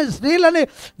 వృద్ధులని, స్త్రీలని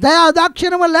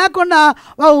దయాదాక్షిణ్యము లేకుండా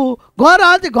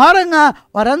ఘోరాతి ఘోరంగా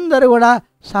వారందరూ కూడా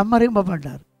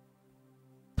సంహరింపబడ్డారు.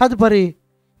 తదుపరి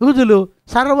యూదులు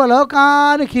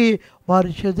సర్వలోకానికి వారు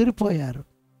చెదిరిపోయారు.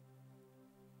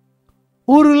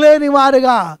 ఊరు లేని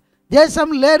వారుగా, దేశం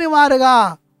లేని వారుగా,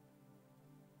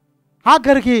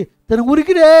 ఆఖరికి తన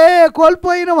ఉనికినే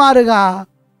కోల్పోయిన వారుగా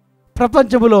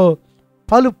ప్రపంచంలో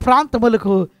పలు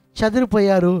ప్రాంతములకు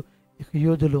చెదిరిపోయారు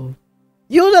యూదులు.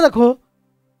 యూదులకు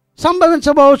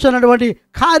సంభవించబోతున్నటువంటి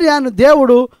కార్యాన్ని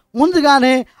దేవుడు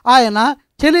ముందుగానే ఆయన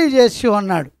తెలియజేసి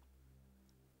ఉన్నాడు.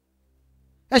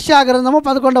 యెషయా గ్రంథము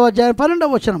 11వ అధ్యాయం 12వ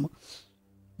వచనము.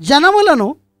 జనములను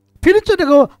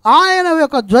పిలుచుటకు ఆయన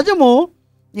యొక్క ధ్వజము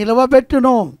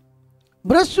నిలవబెట్టును,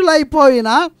 భ్రష్టులైపోయిన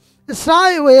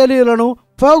ఇశ్రాయేలీయులను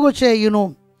పోగు చేయును,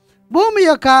 భూమి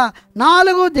యొక్క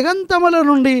 4 దిగంతముల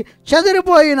నుండి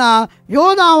చెదిరిపోయిన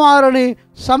యోధావారిని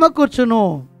సమకూర్చును.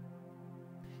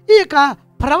 ఈ యొక్క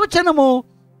ప్రవచనము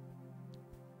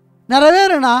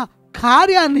నెరవేరిన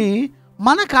కార్యాన్ని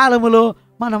మన కాలములో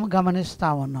మనం గమనిస్తూ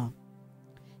ఉన్నాం.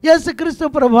 యేసుక్రీస్తు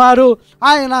ప్రభువారు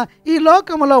ఆయన ఈ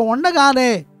లోకములో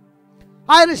ఉండగానే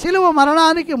ఆయన శిలువ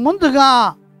మరణానికి ముందుగా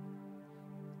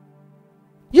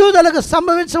యూదులకు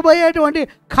సంభవించబోయేటువంటి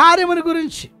కార్యముని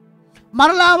గురించి,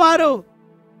 మరలా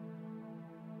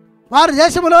వారి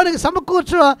దేశంలోనికి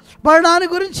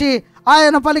సమకూర్చబడడానికి గురించి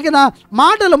ఆయన పలికిన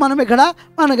మాటలు మనం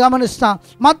గమనిస్తాం.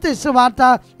 మత్తయి సువార్త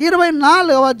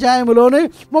 24వ అధ్యాయములోని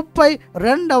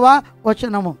 32వ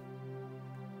వచనము.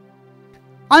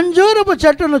 అంజూరపు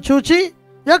చెట్టును చూచి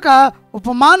యొక్క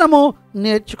ఉపమానము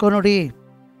నేర్చుకొనుడి.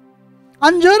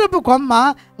 అంజూరపు కొమ్మ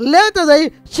లేతదై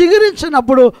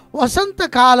చిగురించినప్పుడు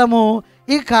వసంతకాలము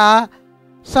ఇక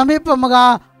సమీపముగా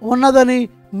ఉన్నదని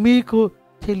మీకు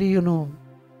తెలియను.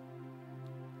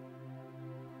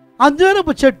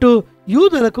 అంజూరపు చెట్టు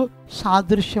యూదులకు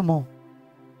సాదృశ్యము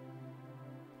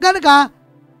కనుక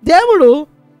దేవుడు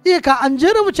ఈ యొక్క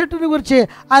అంజూరపు చెట్టుని గురించి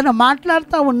ఆయన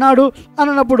మాట్లాడుతూ ఉన్నాడు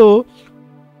అన్నప్పుడు,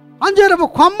 అంజూరపు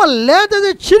కొమ్మ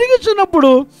లేతది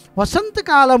చిరిగించినప్పుడు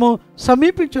వసంతకాలము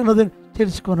సమీపించున్నదని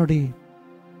తెలుసుకొనుడి.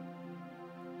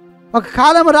 ఒక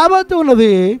కాలం రాబోతూ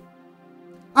ఉన్నది.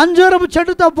 అంజూరపు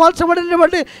చెట్టుతో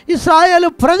పోల్చబడినటువంటి ఇశ్రాయేలు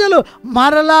ప్రజలు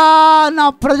మరలా నా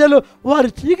ప్రజలు వారు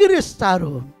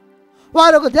చిగురిస్తారు,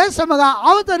 వారు ఒక దేశముగా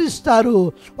అవతరిస్తారు,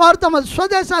 వారు తమ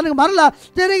స్వదేశానికి మరలా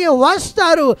తిరిగి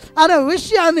వస్తారు అనే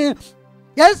విషయాన్ని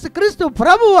యేసుక్రీస్తు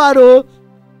ప్రభువారు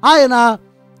ఆయన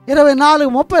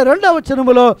 24:32వ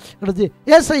వచనములో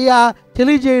యేసయ్య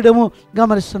తెలియజేయడము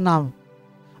గమనిస్తున్నాము.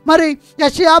 మరి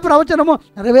యెషయా ప్రవచనము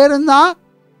నెరవేరిందా?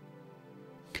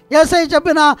 యేసయ్య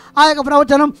చెప్పిన ఆ యొక్క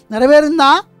ప్రవచనం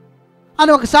నెరవేరిందా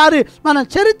అని ఒకసారి మన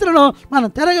చరిత్రను మనం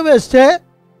తిరగవేస్తే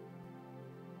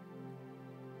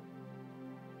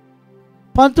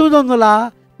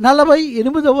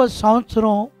 1948వ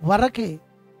సంవత్సరం వరకే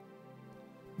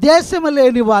దేశము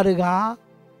లేని వారుగా,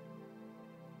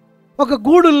 ఒక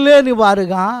గూడు లేని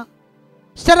వారుగా,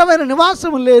 స్థిరమైన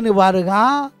నివాసము లేని వారుగా,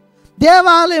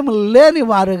 దేవాలయం లేని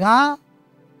వారుగా,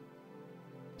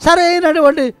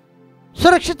 సరైనటువంటి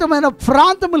సురక్షితమైన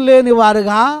ప్రాంతము లేని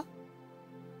వారుగా,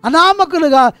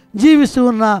 అనామకులుగా జీవిస్తూ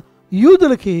ఉన్న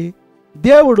యూదులకి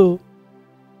దేవుడు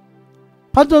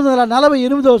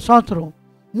 1948వ సంవత్సరం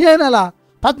మే నెల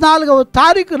 14వ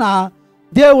తారీఖున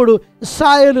దేవుడు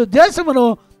ఇశ్రాయేలు దేశమును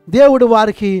దేవుడు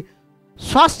వారికి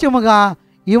స్వాస్థ్యముగా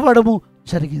ఇవ్వడము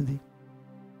జరిగింది.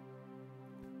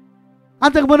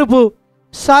 అంతకు మునుపు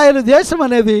ఇశ్రాయేలు దేశం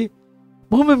అనేది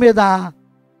భూమి మీద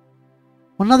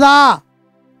ఉన్నదా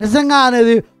నిజంగా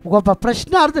అనేది గొప్ప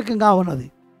ప్రశ్నార్థకంగా ఉన్నది.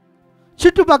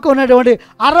 చుట్టుపక్కల ఉన్నటువంటి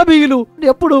అరబీయులు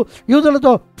ఎప్పుడు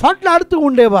యూదులతో పోట్లాడుతూ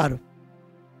ఉండేవారు.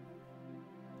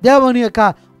 దేవుని యొక్క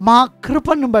మా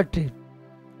కృపను బట్టి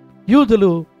యూదులు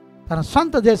తన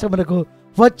సొంత దేశములకు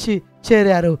వచ్చి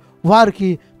చేరారు, వారికి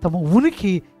తమ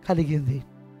ఉనికి కలిగింది.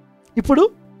 ఇప్పుడు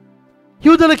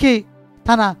యూదులకి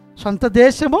తన సొంత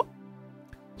దేశము,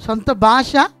 సొంత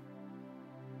భాష,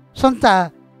 సొంత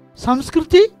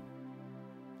సంస్కృతి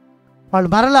వాళ్ళు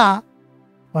మరలా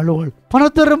వాళ్ళు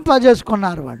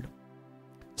పునరుద్ధరింపజేసుకున్నారు. వాళ్ళు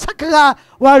చక్కగా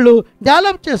వాళ్ళు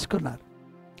డెవలప్ చేసుకున్నారు.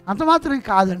 అంత మాత్రం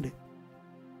కాదండి,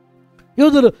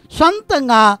 యూదులు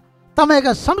సొంతంగా తమ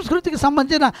యొక్క సంస్కృతికి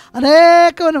సంబంధించిన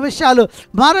అనేకమైన విషయాలు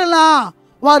మరలా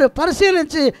వారు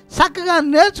పరిశీలించి చక్కగా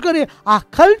నేర్చుకొని ఆ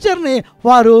కల్చర్ని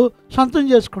వారు సొంతం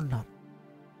చేసుకుంటున్నారు.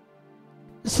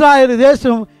 ఇశ్రాయేలు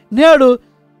దేశం నేడు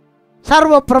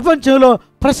సర్వ ప్రపంచంలో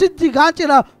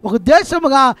ప్రసిద్ధిగాంచిన ఒక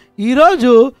దేశముగా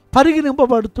ఈరోజు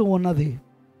పరిగణింపబడుతూ ఉన్నది.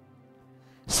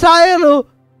 ఇశ్రాయేలు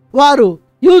వారు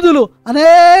యూదులు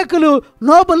అనేకులు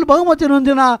నోబెల్ బహుమతి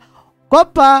నొందిన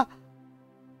గొప్ప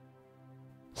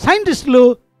సైంటిస్టులు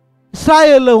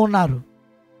ఇశ్రాయేల్లో ఉన్నారు.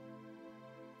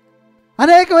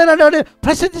 అనేకమైనటువంటి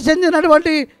ప్రసిద్ధి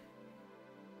చెందినటువంటి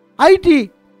ఐటీ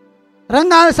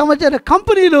రంగానికి సంబంధించిన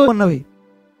కంపెనీలు ఉన్నవి.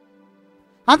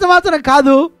 అంత మాత్రం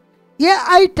కాదు,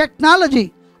 ఏఐ టెక్నాలజీ,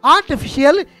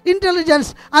 ఆర్టిఫిషియల్ ఇంటెలిజెన్స్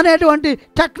అనేటువంటి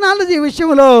టెక్నాలజీ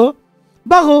విషయంలో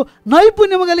బహు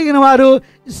నైపుణ్యం కలిగిన వారు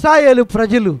ఇశ్రాయేలు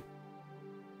ప్రజలు.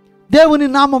 దేవుని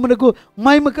నామమునకు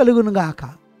మహిమ కలుగునుగాక.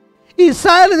 ఈ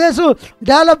ఇశ్రాయేలు దేశం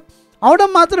డెవలప్ అవడం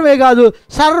మాత్రమే కాదు,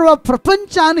 సర్వ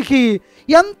ప్రపంచానికి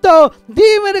ఎంతో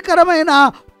దీవెనకరమైన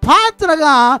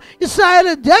పాత్రగా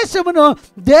ఇశ్రాయేలు దేశమును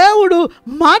దేవుడు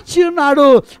మార్చి ఉన్నాడు.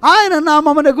 ఆయన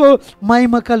నామమునకు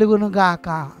మహిమ కలుగునుగాక.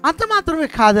 అంత మాత్రమే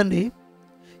కాదండి,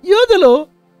 యూదులు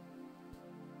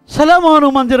సొలొమోను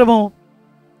మందిరము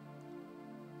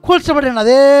కూల్చబడిన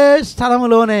అదే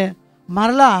స్థలంలోనే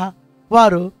మరలా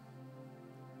వారు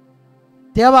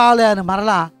దేవాలయాన్ని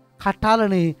మరలా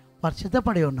కట్టాలని వారు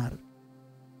సిద్ధపడి ఉన్నారు.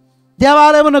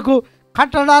 దేవాలయమునకు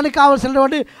కట్టడానికి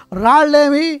కావలసినటువంటి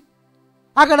రాళ్ళేమి,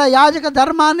 అక్కడ యాజక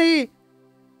ధర్మాన్ని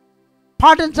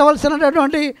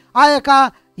పాటించవలసినటువంటి ఆ యొక్క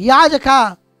యాజక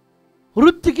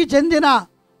వృత్తికి చెందిన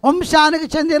వంశానికి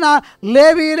చెందిన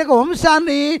లేవీయుల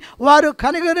వంశాన్ని వారు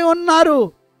కనుగొని ఉన్నారు.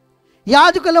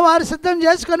 యాజకులు వారు సిద్ధం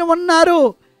చేసుకొని ఉన్నారు.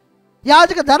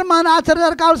 యాజక ధర్మాన్ని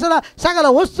ఆచరించడానికి కావలసిన సకల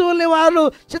వస్తువుల్ని వారు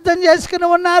సిద్ధం చేసుకుని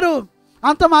ఉన్నారు.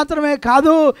 అంత మాత్రమే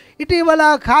కాదు, ఇటీవల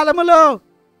కాలంలో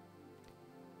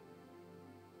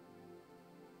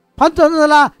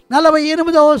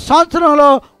 1948వ సంవత్సరంలో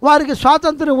వారికి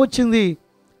స్వాతంత్రం వచ్చింది.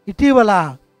 ఇటీవల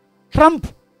ట్రంప్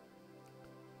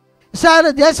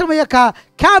ఇశ్రాయేలు దేశం యొక్క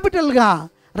క్యాపిటల్గా,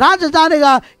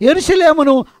 రాజధానిగా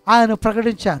యెరూషలేమును ఆయన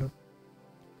ప్రకటించారు.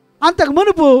 అంతకు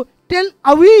మునుపు టెల్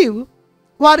అవీవ్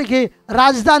వారికి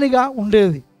రాజధానిగా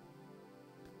ఉండేది.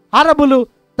 అరబులు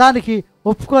దానికి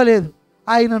ఒప్పుకోలేదు.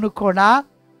 ఆయనను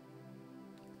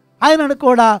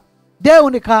కూడా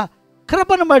దేవుని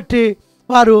కృపను బట్టి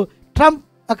వారు ట్రంప్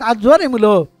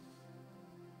ఆధ్వర్యంలో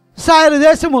ఇశ్రాయేలు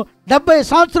దేశము 70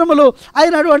 సంవత్సరములు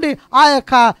అయినటువంటి ఆ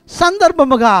యొక్క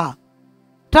సందర్భముగా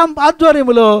ట్రంప్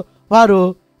ఆధ్వర్యములో వారు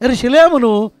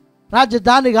యెరూషలేమును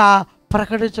రాజధానిగా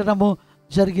ప్రకటించడము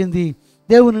జరిగింది.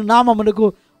 దేవుని నామమునకు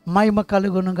మహిమ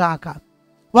కలుగునుగాక.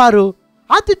 వారు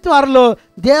అతి త్వరలో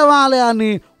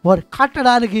దేవాలయాన్ని వారు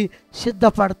కట్టడానికి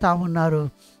సిద్ధపడతా ఉన్నారు.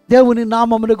 దేవుని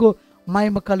నామమునకు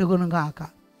మహిమ కలుగునుగాక.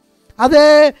 అదే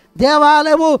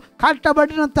దేవాలయము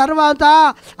కట్టబడిన తర్వాత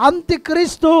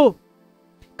అంత్యక్రీస్తు,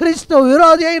 క్రీస్తు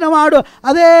విరోధి అయిన వాడు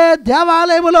అదే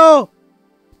దేవాలయములో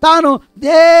తాను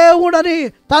దేవుడని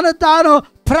తాను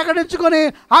ప్రకటించుకొని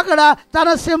అక్కడ తన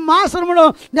సింహాసనమును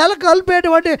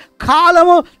నెలకొల్పేటువంటి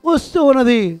కాలము వస్తూ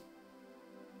ఉన్నది.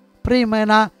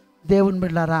 ప్రియమైన దేవుని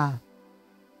బిడ్డలారా,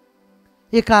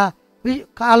 ఇక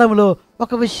కాలంలో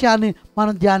ఒక విషయాన్ని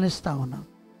మనం ధ్యానిస్తూ ఉన్నాం.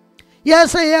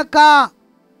 యేసయ్య యొక్క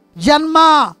జన్మ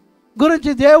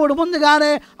గురించి దేవుడు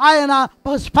ముందుగానే ఆయన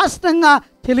స్పష్టంగా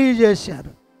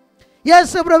తెలియజేశారు.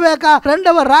 యేసు ప్రభువు యొక్క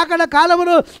రెండవ రాకడ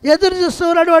కాలములో ఎదురు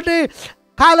చూస్తున్నటువంటి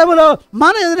కాలములో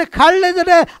మన ఎదురు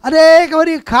కళ్ళెదురే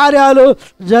అనేక కార్యాలు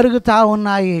జరుగుతూ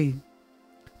ఉన్నాయి.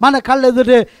 మన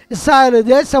కళ్ళెదురే ఇశ్రాయేలు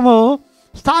దేశము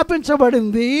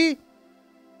స్థాపించబడింది.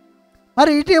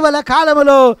 మరి ఇటీవల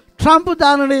కాలంలో ట్రంప్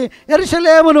దానిని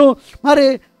యెరూషలేమును మరి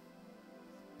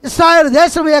ఇశ్రాయేలు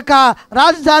దేశం యొక్క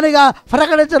రాజధానిగా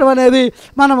ప్రకటించడం అనేది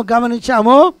మనం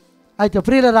గమనించాము. అయితే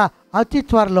ప్రియులరా, అతి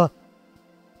త్వరలో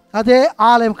అదే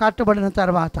ఆలయం కట్టబడిన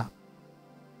తర్వాత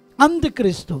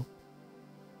అంత్యక్రీస్తు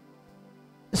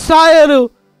ఇశ్రాయేలు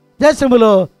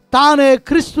దేశములో తానే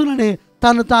క్రీస్తుని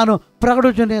తాను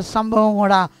ప్రకటించుకునే సంభవం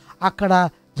కూడా అక్కడ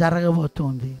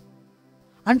జరగబోతుంది.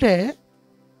 అంటే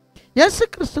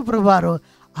యేసుక్రీస్తు ప్రభువారు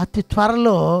అతి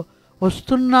త్వరలో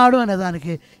వస్తున్నాడు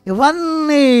అనేదానికి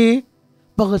ఇవన్నీ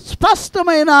ఒక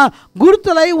స్పష్టమైన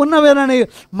గుర్తులై ఉన్నవేనని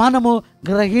మనము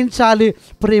గ్రహించాలి.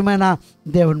 ప్రియమైన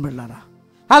దేవుని బిడ్డలారా,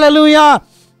 హల్లెలూయా,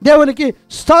 దేవునికి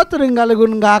స్తోత్రం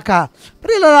కలుగును గాక.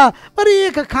 ప్రియులారా, మరి ఈ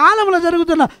కాలంలో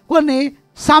జరుగుతున్న కొన్ని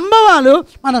సంభవాలు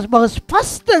మనం బహు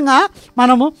స్పష్టంగా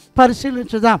మనము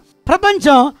పరిశీలించుదాం.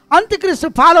 ప్రపంచం అంత్యక్రీస్తు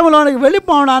పాలనలోనికి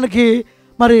వెళ్ళిపోవడానికి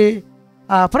మరి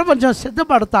ప్రపంచం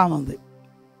సిద్ధపడతా ఉంది.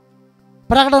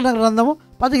 ప్రకటన గ్రంథము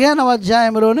 15వ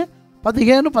అధ్యాయంలోని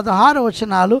 15-16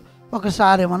 వచనాలు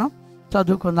ఒకసారి మనం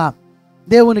చదువుకుందాం.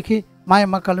 దేవునికి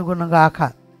మహిమ కలుగును గాక.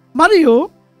 మరియు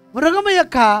మృగము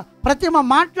యొక్క ప్రతిమ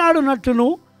మాట్లాడునట్టును,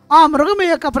 ఆ మృగము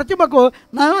యొక్క ప్రతిమకు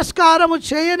నమస్కారము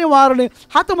చేయని వారిని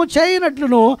హతము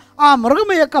చేయనట్లును, ఆ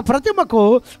మృగము యొక్క ప్రతిమకు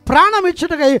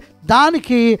ప్రాణమిచ్చుటకై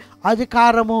దానికి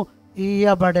అధికారము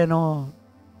ఇయ్యబడెను.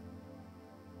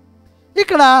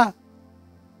 ఇక్కడ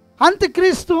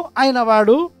అంత్యక్రీస్తు అయిన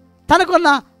వాడు తనకున్న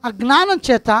అజ్ఞానం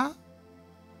చేత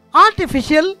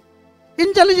ఆర్టిఫిషియల్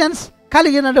ఇంటెలిజెన్స్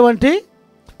కలిగినటువంటి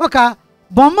ఒక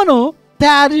బొమ్మను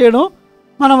తయారు చేయడం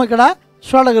మనం ఇక్కడ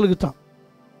చూడగలుగుతాం.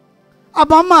 ఆ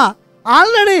బొమ్మ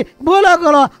ఆల్రెడీ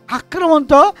భూలోకంలో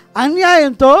అక్రమంతో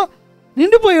అన్యాయంతో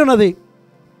నిండిపోయి ఉన్నది.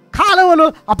 కాలువలు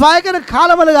అపాయకర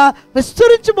కాలువలుగా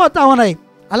విస్తరించిపోతూ ఉన్నాయి.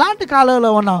 అలాంటి కాలంలో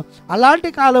ఉన్నాం. అలాంటి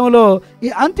కాలంలో ఈ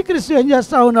అంత్యక్రీస్తు ఏం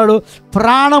చేస్తూ ఉన్నాడు?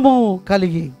 ప్రాణము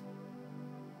కలిగి,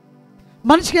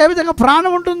 మనిషికి ఏ విధంగా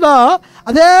ప్రాణం ఉంటుందో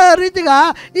అదే రీతిగా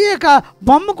ఈ యొక్క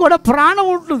బొమ్మ కూడా ప్రాణం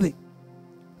ఉంటుంది.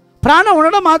 ప్రాణం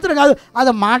ఉండడం మాత్రం కాదు,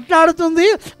 అది మాట్లాడుతుంది,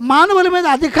 మానవుల మీద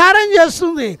అధికారం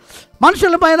చేస్తుంది,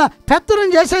 మనుషుల పైన పెత్తనం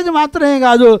చేసేది మాత్రమే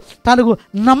కాదు, తనకు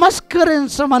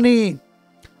నమస్కరించమని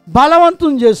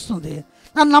బలవంతం చేస్తుంది.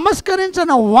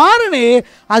 నమస్కరించిన వారిని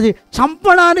అది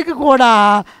చంపడానికి కూడా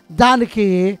దానికి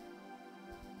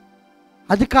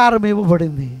అధికారం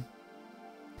ఇవ్వబడింది.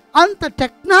 అంత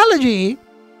టెక్నాలజీ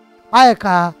ఆ యొక్క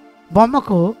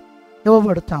బొమ్మకు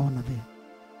ఇవ్వబడుతూ ఉన్నది.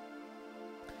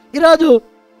 ఈరోజు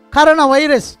కరోనా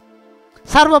వైరస్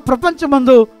సర్వ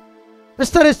ప్రపంచమందు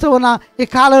విస్తరిస్తూ ఉన్న ఈ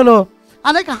కాలంలో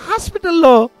అనేక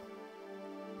హాస్పిటల్లో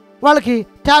వాళ్ళకి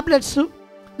ట్యాబ్లెట్స్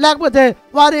లేకపోతే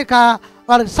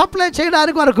వాళ్ళకి సప్లై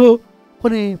చేయడానికి వరకు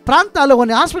కొన్ని ప్రాంతాల్లో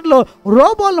కొన్ని హాస్పిటల్లో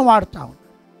రోబోలను వాడుతూ ఉన్నారు.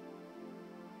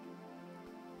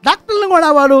 డాక్టర్లను కూడా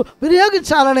వాడు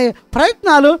వినియోగించాలనే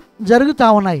ప్రయత్నాలు జరుగుతూ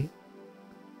ఉన్నాయి.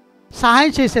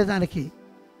 సహాయం చేసేదానికి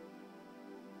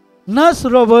నర్స్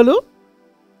రోబోలు,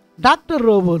 డాక్టర్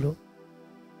రోబోలు.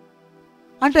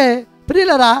 అంటే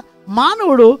ప్రియులరా,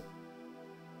 మానవుడు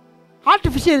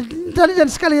ఆర్టిఫిషియల్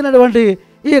ఇంటెలిజెన్స్ కలిగినటువంటి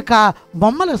ఈ యొక్క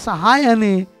బొమ్మల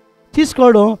సహాయాన్ని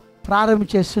తీసుకోవడం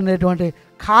ప్రారంభించేస్తున్నటువంటి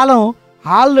కాలం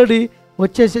ఆల్రెడీ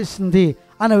వచ్చేసేసింది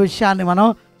అనే విషయాన్ని మనం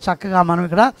చక్కగా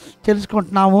ఇక్కడ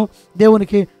తెలుసుకుంటున్నాము.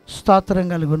 దేవునికి స్తోత్రం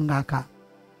కలుగును గాక.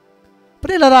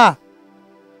 ప్రియులరా,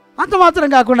 అంత మాత్రం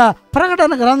కాకుండా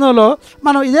ప్రకటన గ్రంథంలో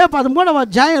మనం ఇదే 13వ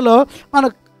అధ్యాయంలో మన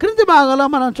క్రింది భాగంలో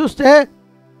మనం చూస్తే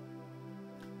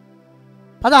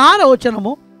 16వ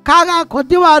వచనము, కాగా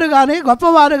కొద్దివారు కానీ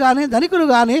గొప్పవారు కానీ ధనికులు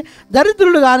కానీ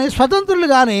దరిద్రులు కానీ స్వతంత్రులు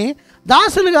కానీ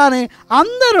దాసులు కానీ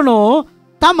అందరూ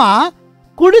తమ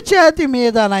కుడి చేతి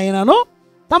మీదనైనను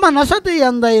తమ నొసటి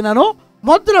యందైనను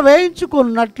ముద్ర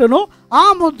వేయించుకున్నట్లును ఆ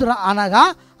ముద్ర అనగా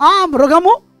ఆ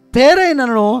మృగము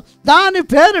పేరైనను దాని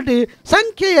పేరుటి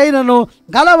సంఖ్య అయినను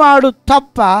గలవాడు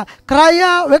తప్ప క్రయ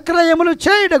విక్రయములు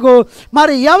చేయుటకు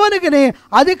మరి ఎవరికి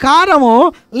అధికారము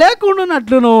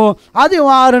లేకుండానట్లును అది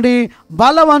వారిని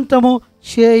బలవంతము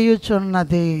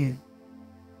చేయుచున్నది.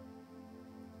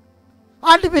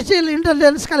 ఆర్టిఫిషియల్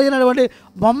ఇంటెలిజెన్స్ కలిగినటువంటి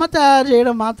బొమ్మ తయారు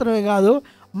చేయడం మాత్రమే కాదు,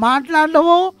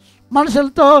 మాట్లాడడము,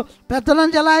 మనుషులతో పెత్తనం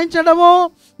చెలాయించడము,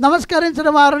 నమస్కరించిన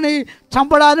వారిని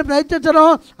చంపడానికి ప్రయత్నించడం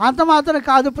అంత మాత్రం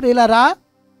కాదు ప్రియులరా.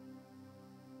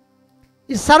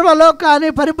 ఈ సర్వలోకాన్ని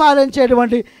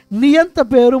పరిపాలించేటువంటి నియంత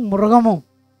పేరు మృగము.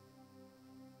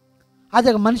 అది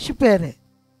ఒక మనిషి పేరే.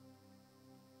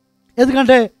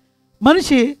 ఎందుకంటే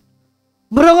మనిషి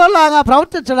మృగంలాగా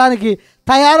ప్రవర్తించడానికి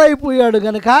తయారైపోయాడు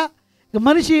కనుక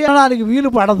మనిషి అనడానికి వీలు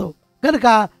పడదు కనుక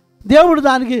దేవుడు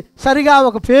దానికి సరిగా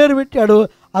ఒక పేరు పెట్టాడు,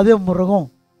 అదే మృగం.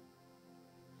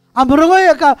 ఆ మృగం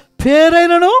యొక్క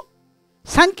పేరైనను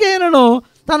సంఖ్య అయినను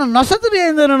తన నొసటిని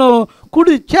ఏందైనను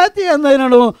కుడి చేతి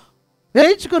ఏందైనను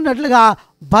వేయించుకున్నట్లుగా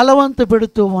బలవంత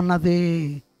పెడుతూ ఉన్నది.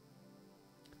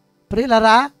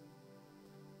 ప్రియులరా,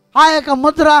 ఆ యొక్క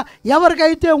ముద్ర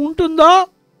ఎవరికైతే ఉంటుందో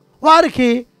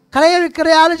వారికి క్రయ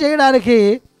విక్రయాలు చేయడానికి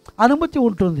అనుమతి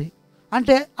ఉంటుంది.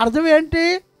 అంటే అర్థం ఏంటి?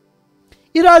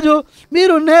 ఈరోజు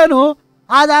మీరు నేను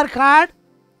Aadhaar card,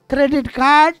 credit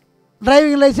card,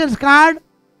 driving licence card,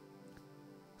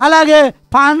 అలాగే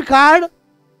పాన్ కార్డ్,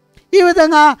 ఈ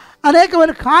విధంగా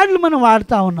అనేకమైన కార్డులు మనం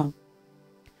వాడుతూ ఉన్నాం.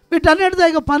 వీటన్నిటితో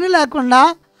ఇక పని లేకుండా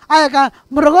ఆ యొక్క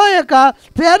మృగం యొక్క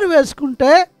పేరు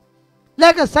వేసుకుంటే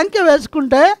లేక సంఖ్య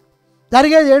వేసుకుంటే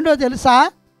జరిగేది ఏంటో తెలుసా?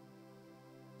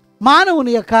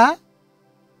 మానవుని యొక్క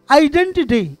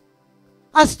ఐడెంటిటీ,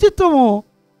 అస్తిత్వము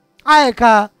ఆ యొక్క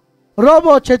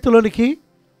రోబో చేతిలోనికి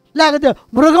లేకపోతే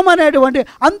మృగం అనేటువంటి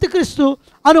అంత్యక్రీస్తు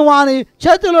అనువాని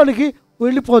చేతిలోనికి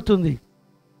వెళ్ళిపోతుంది.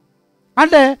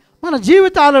 అంటే మన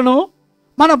జీవితాలను,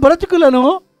 మన బ్రతుకులను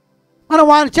మనం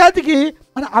వారి చేతికి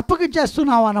మనం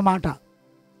అప్పగించేస్తున్నాం అన్నమాట.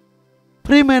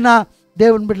 ప్రియమైన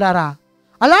దేవుని బిడ్డారా,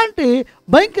 అలాంటి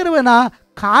భయంకరమైన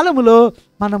కాలములో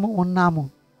మనము ఉన్నాము.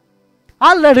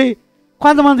 ఆల్రెడీ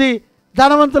కొంతమంది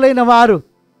ధనవంతులైన వారు,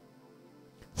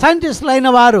 సైంటిస్టులు అయిన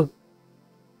వారు,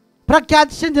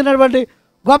 ప్రఖ్యాతి చెందినటువంటి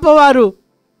గొప్పవారు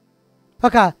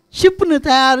ఒక షిప్ని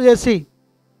తయారు చేసి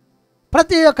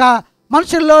ప్రతి ఒక్క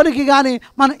మనుషుల్లోనికి కానీ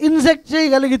మనం ఇన్జెక్ట్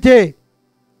చేయగలిగితే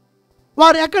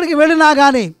వారు ఎక్కడికి వెళ్ళినా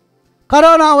కానీ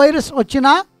కరోనా వైరస్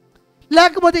వచ్చినా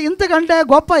లేకపోతే ఇంతకంటే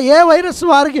గొప్ప ఏ వైరస్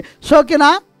వారికి సోకినా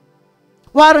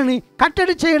వారిని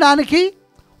కట్టడి చేయడానికి,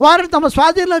 వారిని తమ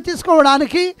స్వాధీనంలో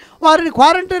తీసుకోవడానికి, వారిని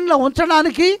క్వారంటైన్లో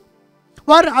ఉంచడానికి,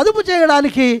 వారిని అదుపు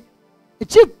చేయడానికి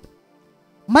చిప్,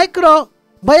 మైక్రో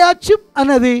బయోచిప్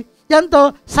అనేది ఎంతో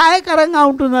సహాయకరంగా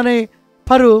ఉంటుందని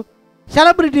పలు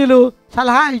సెలబ్రిటీలు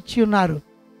సలహా ఇచ్చి ఉన్నారు.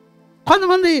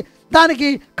 కొంతమంది దానికి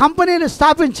కంపెనీని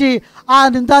స్థాపించి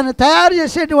దాన్ని తయారు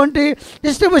చేసేటువంటి,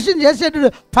 డిస్ట్రిబ్యూషన్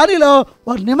చేసేటువంటి పనిలో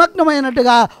వారు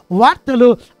నిమగ్నమైనట్టుగా వార్తలు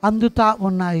అందుతూ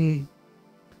ఉన్నాయి.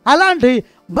 అలాంటి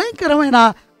భయంకరమైన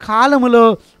కాలములో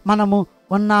మనము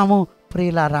ఉన్నాము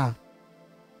ప్రియులారా.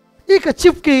 ఇక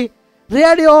చిప్కి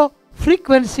రేడియో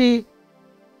ఫ్రీక్వెన్సీ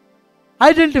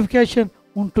ఐడెంటిఫికేషన్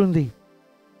ఉంటుంది.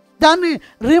 దాన్ని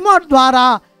రిమోట్ ద్వారా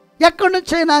ఎక్కడి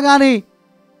నుంచైనా కానీ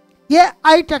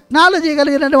ఏఐ టెక్నాలజీ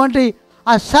కలిగినటువంటి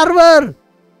ఆ సర్వర్,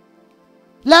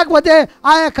 లేకపోతే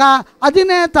ఆ యొక్క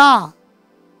అధినేత,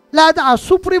 లేదా ఆ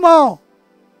సుప్రీమో,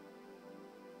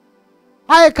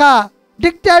 ఆ యొక్క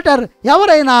డిక్టేటర్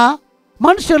ఎవరైనా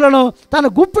మనుషులను తన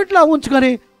గుప్పిట్లో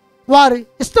ఉంచుకొని వారి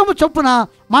ఇష్టము చొప్పున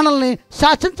మనల్ని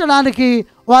శాసించడానికి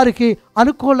వారికి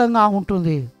అనుకూలంగా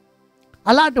ఉంటుంది.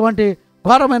 అలాంటి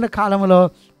ఘోరమైన కాలంలో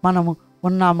మనము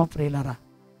ఉన్నాము ప్రియులారా.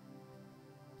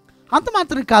 అంత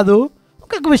మాత్రం కాదు,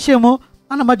 ఇంకొక విషయము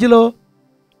మన మధ్యలో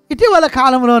ఇటీవల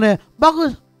కాలంలోనే బహు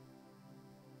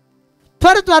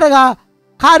త్వరగా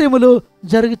కార్యములు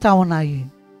జరుగుతూ ఉన్నాయి.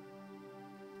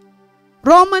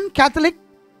 రోమన్ క్యాథలిక్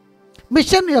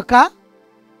మిషన్ యొక్క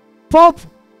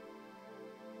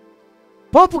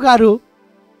పోపు గారు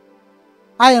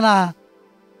ఆయన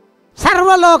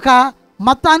సర్వలోక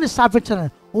మతాన్ని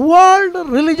స్థాపించడానికి, వరల్డ్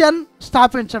రిలీజన్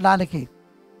స్థాపించడానికి,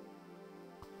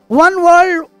 వన్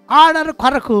వరల్డ్ ఆర్డర్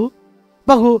కొరకు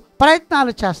బహు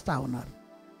ప్రయత్నాలు చేస్తూ ఉన్నారు.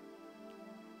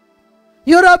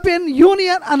 యూరోపియన్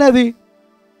యూనియన్ అనేది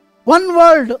వన్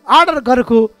వరల్డ్ ఆర్డర్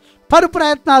కొరకు పలు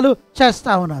ప్రయత్నాలు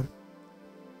చేస్తూ ఉన్నారు.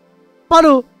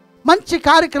 పలు మంచి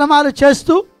కార్యక్రమాలు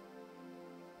చేస్తూ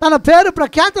తన పేరు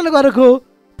ప్రఖ్యాతుల కొరకు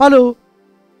పలు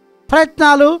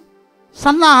ప్రయత్నాలు,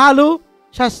 సన్నాహాలు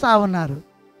చేస్తూ ఉన్నారు.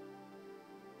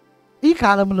 ఈ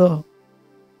కాలంలో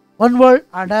one world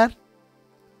order,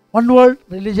 one world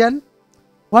religion,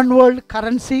 one world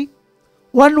currency,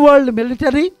 one world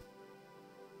military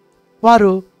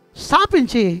వారు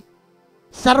స్థాపించి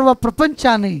సర్వ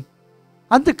ప్రపంచాన్ని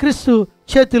అంత్యక్రీస్తు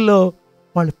చేతుల్లో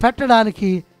వాళ్ళు పెట్టడానికి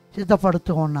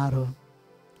సిద్ధపడుతూ ఉన్నారు.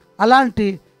 అలాంటి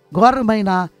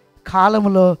ఘోరమైన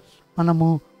కాలంలో మనము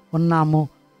ఉన్నాము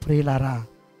ప్రియులారా.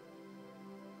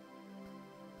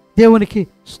 దేవునికి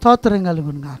స్తోత్రం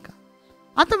కలుగును గాక.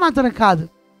 అంత మాత్రం కాదు,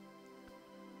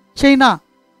 చైనా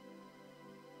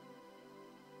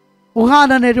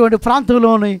వుహాన్ అనేటువంటి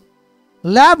ప్రాంతంలోని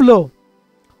ల్యాబ్లో,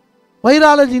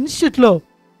 వైరాలజీ ఇన్స్టిట్యూట్లో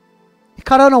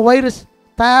కరోనా వైరస్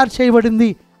తయారు చేయబడింది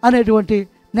అనేటువంటి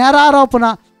నేరారోపణ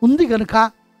ఉంది కనుక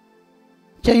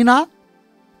చైనా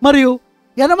మరియు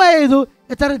 85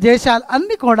 ఇతర దేశాలు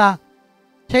అన్నీ కూడా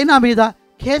చైనా మీద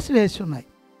కేసు వేసి ఉన్నాయి.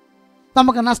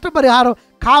 తమకు నష్టపరిహారం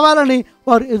కావాలని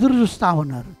వారు ఎదురు చూస్తూ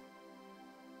ఉన్నారు.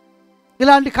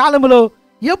 ఇలాంటి కాలంలో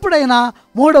ఎప్పుడైనా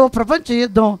మూడవ ప్రపంచ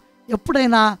యుద్ధం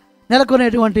ఎప్పుడైనా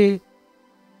నెలకొనేటువంటి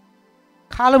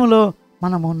కాలంలో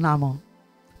మనం ఉన్నాము.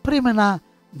 ప్రియమైన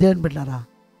దేవుని బిడ్డలారా,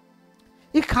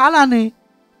 ఈ కాలాన్ని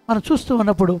మనం చూస్తూ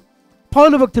ఉన్నప్పుడు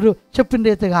పౌలు భక్తుడు చెప్పిన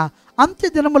రీతిగా అంత్య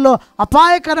దినములో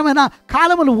అపాయకరమైన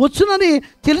కాలములు వచ్చునని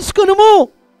తెలుసుకునుము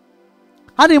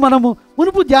అని మనము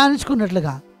మునుపు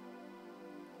ధ్యానించుకున్నట్లుగా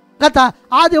గత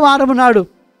ఆదివారం నాడు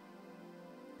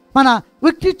మన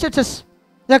విక్టరీ చర్చెస్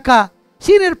యొక్క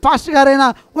సీనియర్ పాస్టర్ గారైన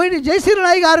వైడి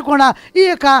జయశ్రీరాయ్ గారు కూడా ఈ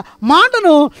యొక్క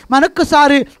మాటను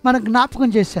మనొక్కసారి మనకు జ్ఞాపకం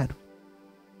చేశారు.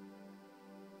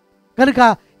 కనుక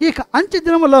ఈ అంత్య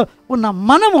దినములో ఉన్న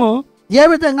మనము ఏ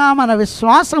విధంగా మన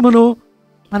విశ్వాసమును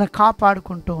మనం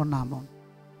కాపాడుకుంటూ ఉన్నాము,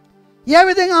 ఏ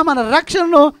విధంగా మన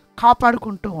రక్షణను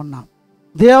కాపాడుకుంటూ ఉన్నాం.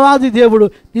 దేవాది దేవుడు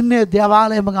నిన్నే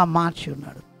దేవాలయముగా మార్చి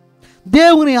ఉన్నాడు.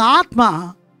 దేవుని ఆత్మ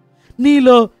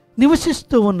నీలో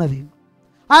నివసిస్తూ ఉన్నది.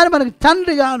 ఆయన మనకు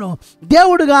తండ్రిగాను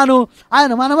దేవుడుగాను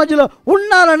ఆయన మన మధ్యలో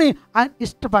ఉండాలని ఆయన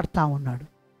ఇష్టపడతా ఉన్నాడు.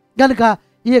 కనుక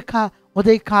ఈ యొక్క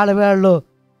ఉదయకాల వేళలో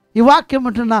ఈ వాక్యం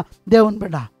ఉంటున్న దేవుని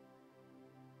బిడ్డ,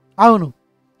 అవును,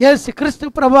 యేసు క్రీస్తు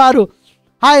ప్రభువారు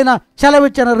ఆయన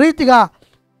సెలవిచ్చిన రీతిగా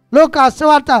లోకా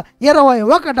సువార్త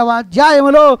 21వ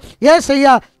అధ్యాయములో యేసయ్య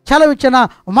సెలవిచ్చిన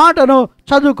మాటను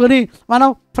చదువుకొని మనం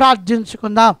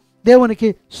ప్రార్థించుకుందాం. దేవునికి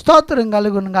స్తోత్రం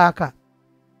కలుగును గాక.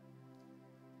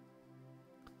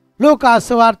 లోకా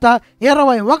సువార్త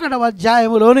 21వ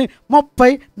అధ్యాయములోని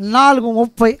 34,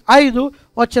 35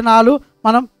 వచనాలు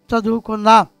మనం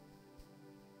చదువుకుందాం.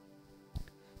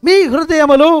 మీ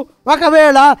హృదయములు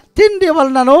ఒకవేళ తిండి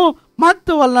వలనను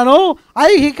మత్తు వలనను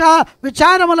ఐహిక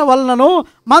విచారముల వలనను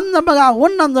మందముగా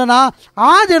ఉన్నందున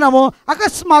ఆ దినము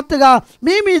అకస్మాత్తుగా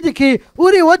మీ మీదికి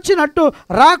ఉరి వచ్చినట్టు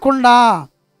రాకుండా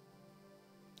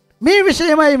మీ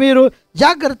విషయమై మీరు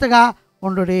జాగ్రత్తగా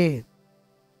ఉండుడి.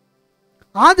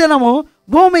 ఆ దినము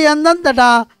భూమి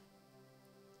అందంతటా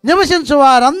నివసించు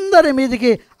వారందరి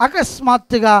మీదికి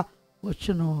అకస్మాత్తుగా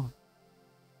వచ్చును.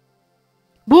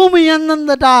 భూమి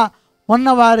అందంతటా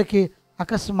ఉన్నవారికి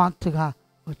అకస్మాత్తుగా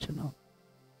వచ్చును.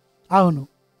 అవును,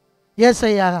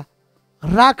 యేసయ్య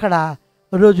రాకడ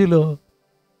రోజులో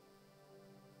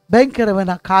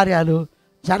భయంకరమైన కార్యాలు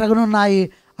జరగనున్నాయి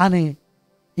అని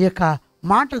ఈ యొక్క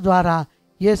మాట ద్వారా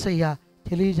యేసయ్య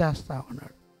తెలియజేస్తూ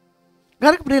ఉన్నాడు.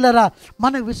 కనుక ప్రియులారా,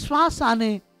 మన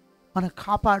విశ్వాసాన్ని మనం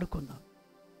కాపాడుకుందాం,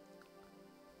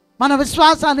 మన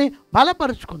విశ్వాసాన్ని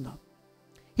బలపరుచుకుందాం.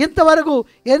 ఇంతవరకు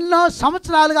ఎన్నో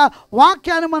సంవత్సరాలుగా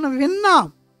వాక్యాన్ని మనం విన్నాం,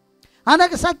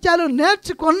 అనేక సత్యాలు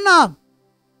నేర్చుకున్నాం.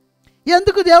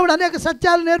 ఎందుకు దేవుడు అనేక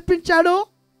సత్యాలు నేర్పించాడు?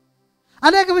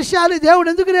 అనేక విషయాలు దేవుడు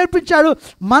ఎందుకు నేర్పించాడు?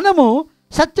 మనము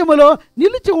సత్యములో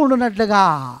నిలిచి ఉండునట్లుగా,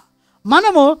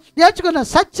 మనము నేర్చుకున్న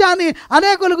సత్యాన్ని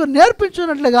అనేకులకు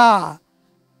నేర్పించున్నట్లుగా.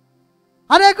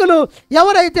 అనేకులు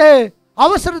ఎవరైతే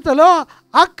అవసరతలో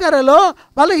అక్కరలో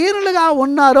బలహీనులుగా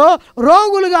ఉన్నారో,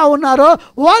 రోగులుగా ఉన్నారో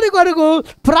వారి కొరకు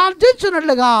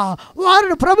ప్రార్థించినట్లుగా,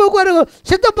 వారిని ప్రభు కొరకు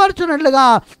సిద్ధపరచున్నట్లుగా,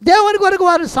 దేవుని కొరకు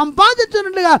వారిని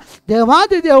సంపాదించినట్లుగా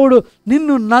దేవాది దేవుడు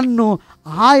నిన్ను నన్ను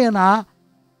ఆయన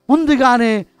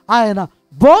ముందుగానే ఆయన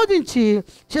బోధించి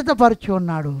సిద్ధపరచి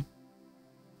ఉన్నాడు.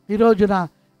 ఈ రోజున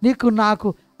నీకు నాకు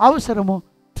అవసరము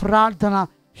ప్రార్థన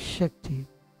శక్తి.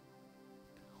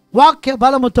 వాక్య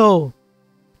బలముతో,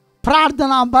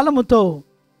 ప్రార్థనా బలముతో,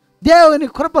 దేవుని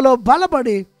కృపలో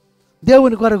బలపడి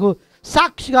దేవుని కొరకు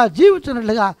సాక్షిగా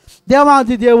జీవించినట్లుగా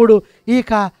దేవాది దేవుడు ఈ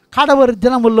కడవరి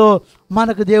దినముల్లో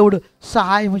మనకు దేవుడు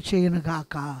సహాయం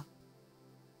చేయనుగాక.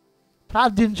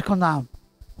 ప్రార్థించుకుందాం.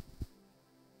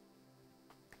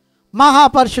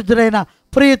 మహాపరిశుద్ధుడైన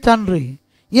ప్రియ తండ్రి,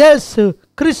 యేసు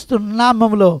క్రీస్తు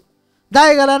నామములో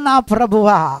దయగల నా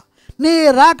ప్రభువా, నీ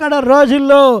రాకడ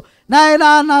రోజుల్లో నాయన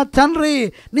నా తండ్రి,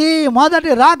 నీ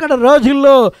మొదటి రాకడ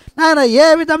రోజుల్లో నాయన ఏ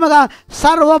విధముగా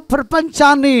సర్వ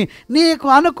ప్రపంచాన్ని నీకు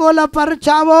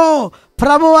అనుకూలపరిచావో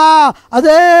ప్రభువా,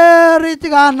 అదే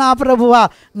రీతిగా నా ప్రభువా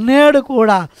నేడు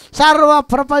కూడా సర్వ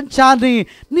ప్రపంచాన్ని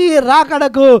నీ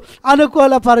రాకడకు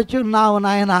అనుకూలపరుచున్నావు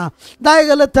నాయన.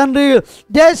 దయగల తండ్రి,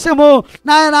 దేశము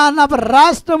నాయన, నా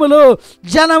రాష్ట్రములు,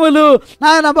 జనములు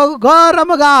నాయన బహు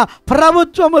ఘోరముగా,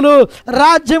 ప్రభుత్వములు,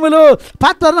 రాజ్యములు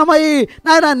పతనమై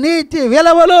నాయన నీతి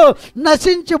విలువలు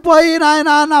నశించిపోయి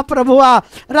నాయన నా ప్రభువా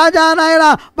రాజా నాయన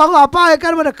బహు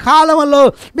అపాయకరమైన కాలంలో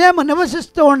మేము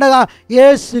నివసిస్తూ ఉండగా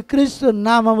యేసు క్రీస్తు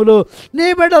నామములు నీ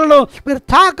బిడ్డలను మీరు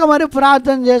తాకమని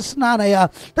ప్రార్థన చేస్తున్నానయ్యా.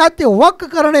 ప్రతి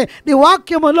ఒక్కరిని నీ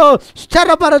వాక్యములో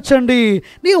స్థిరపరచండి,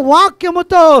 నీ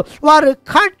వాక్యముతో వారు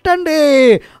కట్టండి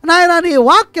నాయన. నీ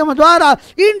వాక్యము ద్వారా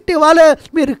ఇంటి వలె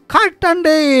మీరు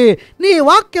కట్టండి. నీ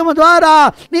వాక్యము ద్వారా,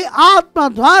 నీ ఆత్మ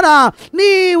ద్వారా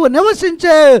నీవు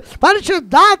నివసించే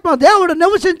పరిశుద్ధాత్మ దేవుడు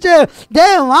నివసించే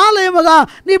దేవాలయముగా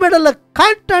నీ బిడ్డలు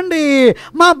కట్టండి.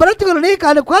 మా బ్రతుకులు నీకు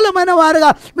అనుకూలమైన వారుగా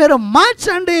మీరు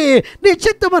మార్చండి. నీ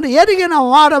చిత్తమును ఎరిగిన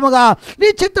వారముగా, నీ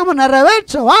చిత్తము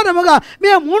నెరవేర్చే వారముగా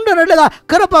మేము ఉండునట్లుగా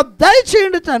కృప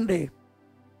దయచేయండి తండ్రి.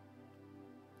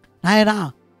 నాయనా,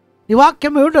 నీ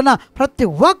వాక్యం ఉంటున్న ప్రతి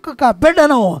ఒక్కొక్క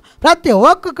బిడ్డను, ప్రతి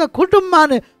ఒక్కొక్క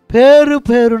కుటుంబాన్ని పేరు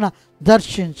పేరున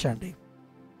దర్శించండి.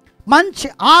 మంచి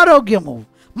ఆరోగ్యము,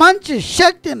 మంచి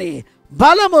శక్తిని,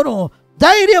 బలమును,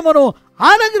 ధైర్యమును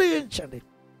అనుగ్రహించండి.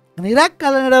 నీ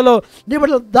రెక్కల నీడలో నీ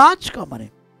బిడ్డలు దాచుకోమని,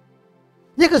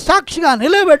 నీకు సాక్షిగా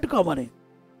నిలబెట్టుకోమని,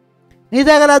 నీ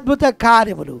దగ్గర అద్భుత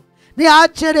కార్యములు, నీ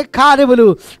ఆశ్చర్య కార్యములు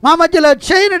మా మధ్యలో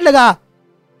చేయనట్లుగా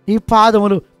నీ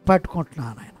పాదములు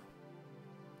పట్టుకుంటున్నాను ఆయన.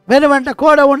 వెనువెంట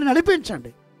కూడా ఉండి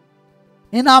నడిపించండి.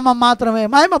 నీ నామం మాత్రమే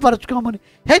మహిమపరచుకోమని,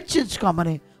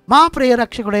 హెచ్చించుకోమని మా ప్రియ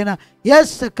రక్షకుడైన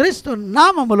యేసు క్రీస్తు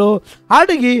నామములో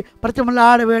అడిగి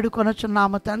ప్రతిమలాడి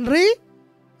వేడుకొనుచున్నాము తండ్రి.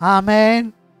 Amen,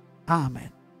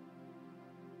 amen.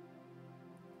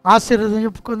 ఆశీర్వాదం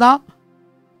చెప్పుకుందాం.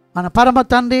 మన పరమ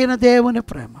తండ్రి అయిన దేవుని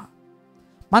ప్రేమ,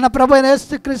 మన ప్రభు అయిన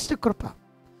యేసు క్రీస్తు కృప,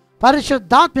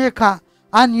 పరిశుద్ధాత్మ యొక్క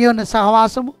అన్యోన్య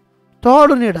సహవాసము,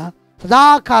 తోడు నీడ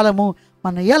సదాకాలము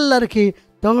మన ఎల్లరికీ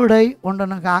తోడై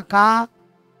ఉండునుగాక.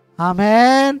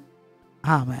 Amen,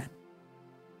 amen.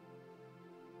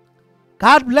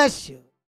 God bless you.